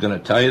 he's going to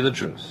tell you the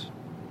truth.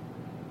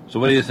 So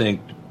what do you think,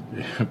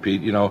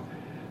 Pete?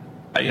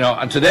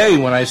 Today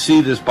when I see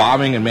this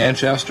bombing in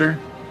Manchester,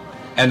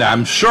 and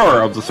I'm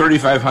sure of the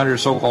 3,500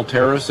 so-called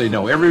terrorists, they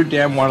know every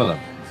damn one of them.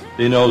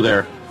 They know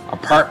their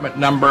apartment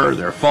number,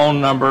 their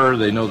phone number,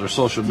 they know their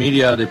social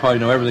media, they probably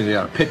know everything. They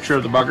got a picture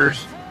of the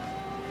buggers.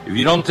 If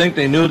you don't think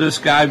they knew this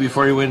guy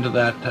before he went to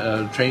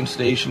that train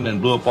station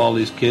and blew up all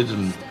these kids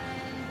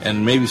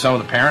and maybe some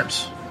of the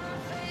parents,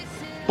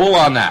 pull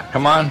on that.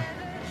 Come on.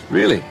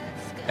 Really.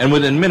 And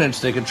within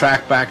minutes, they could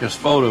track back his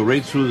photo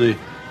right through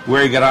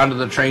where he got onto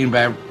the train,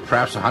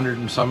 perhaps 100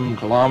 and some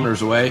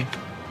kilometers away.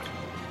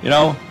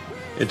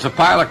 It's a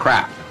pile of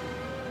crap.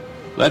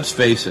 Let's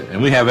face it.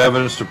 And we have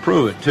evidence to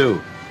prove it,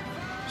 too.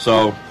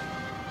 So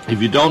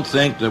if you don't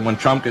think that when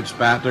Trump gets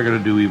back, they're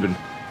going to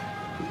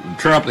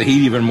turn up the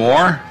heat even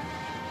more,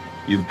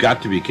 you've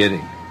got to be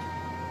kidding.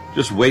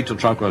 Just wait till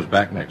Trump comes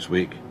back next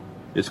week.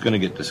 It's going to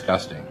get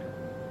disgusting.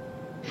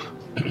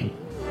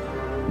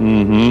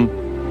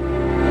 Mm-hmm.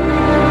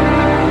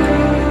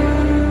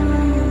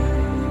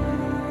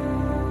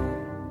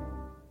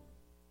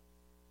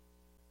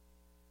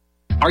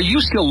 Are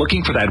you still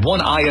looking for that one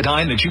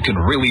iodine that you can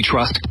really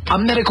trust? A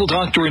medical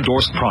doctor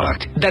endorsed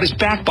product that is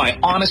backed by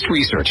honest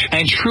research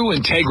and true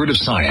integrative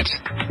science?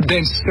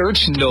 Then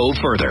search no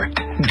further.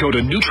 Go to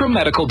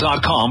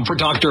Nutrimedical.com for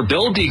Dr.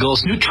 Bill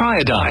Deagle's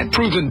Nutriodine,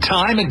 proven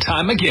time and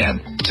time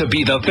again to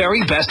be the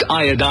very best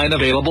iodine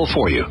available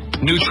for you.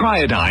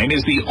 Nutriodine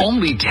is the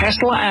only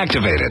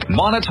Tesla-activated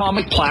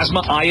monatomic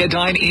plasma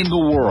iodine in the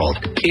world.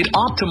 It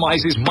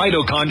optimizes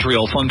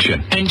mitochondrial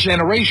function and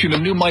generation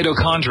of new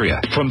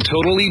mitochondria, from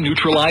totally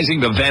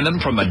neutralizing the venom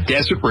from a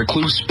desert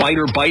recluse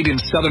spider bite in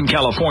Southern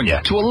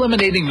California to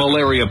eliminating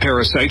malaria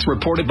parasites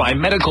reported by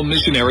medical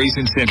missionaries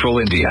in Central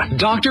India.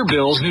 Dr.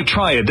 Bill's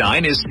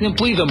Nutriodine is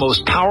simply the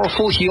most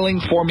powerful healing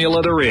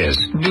formula there is.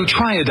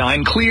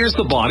 Nutriodine clears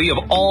the body of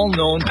all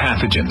known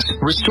pathogens,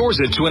 restores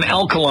it to an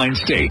alkaline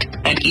state,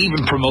 and even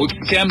even promote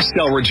stem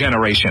cell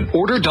regeneration.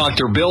 Order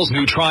Dr. Bill's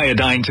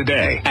Nutrimedical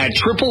today at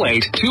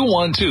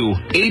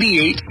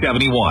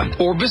 888-212-8871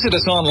 or visit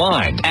us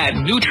online at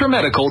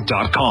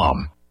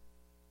Nutrimedical.com.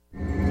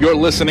 You're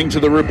listening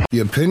to The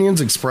opinions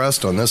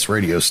expressed on this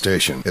radio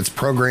station, its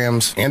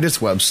programs, and its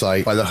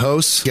website by the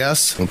hosts,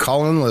 guests, and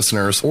call-in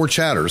listeners or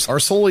chatters are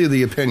solely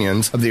the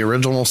opinions of the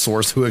original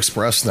source who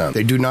expressed them.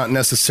 They do not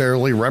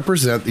necessarily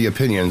represent the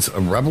opinions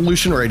of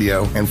Revolution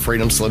Radio and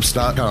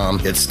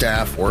FreedomSlips.com, its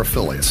staff, or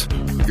affiliates.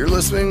 You're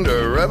listening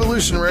to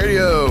Revolution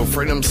Radio,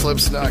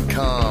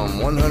 FreedomSlips.com,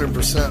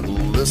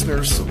 100%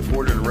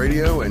 listener-supported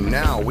radio, and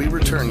now we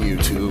return you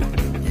to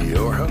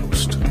your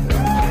host.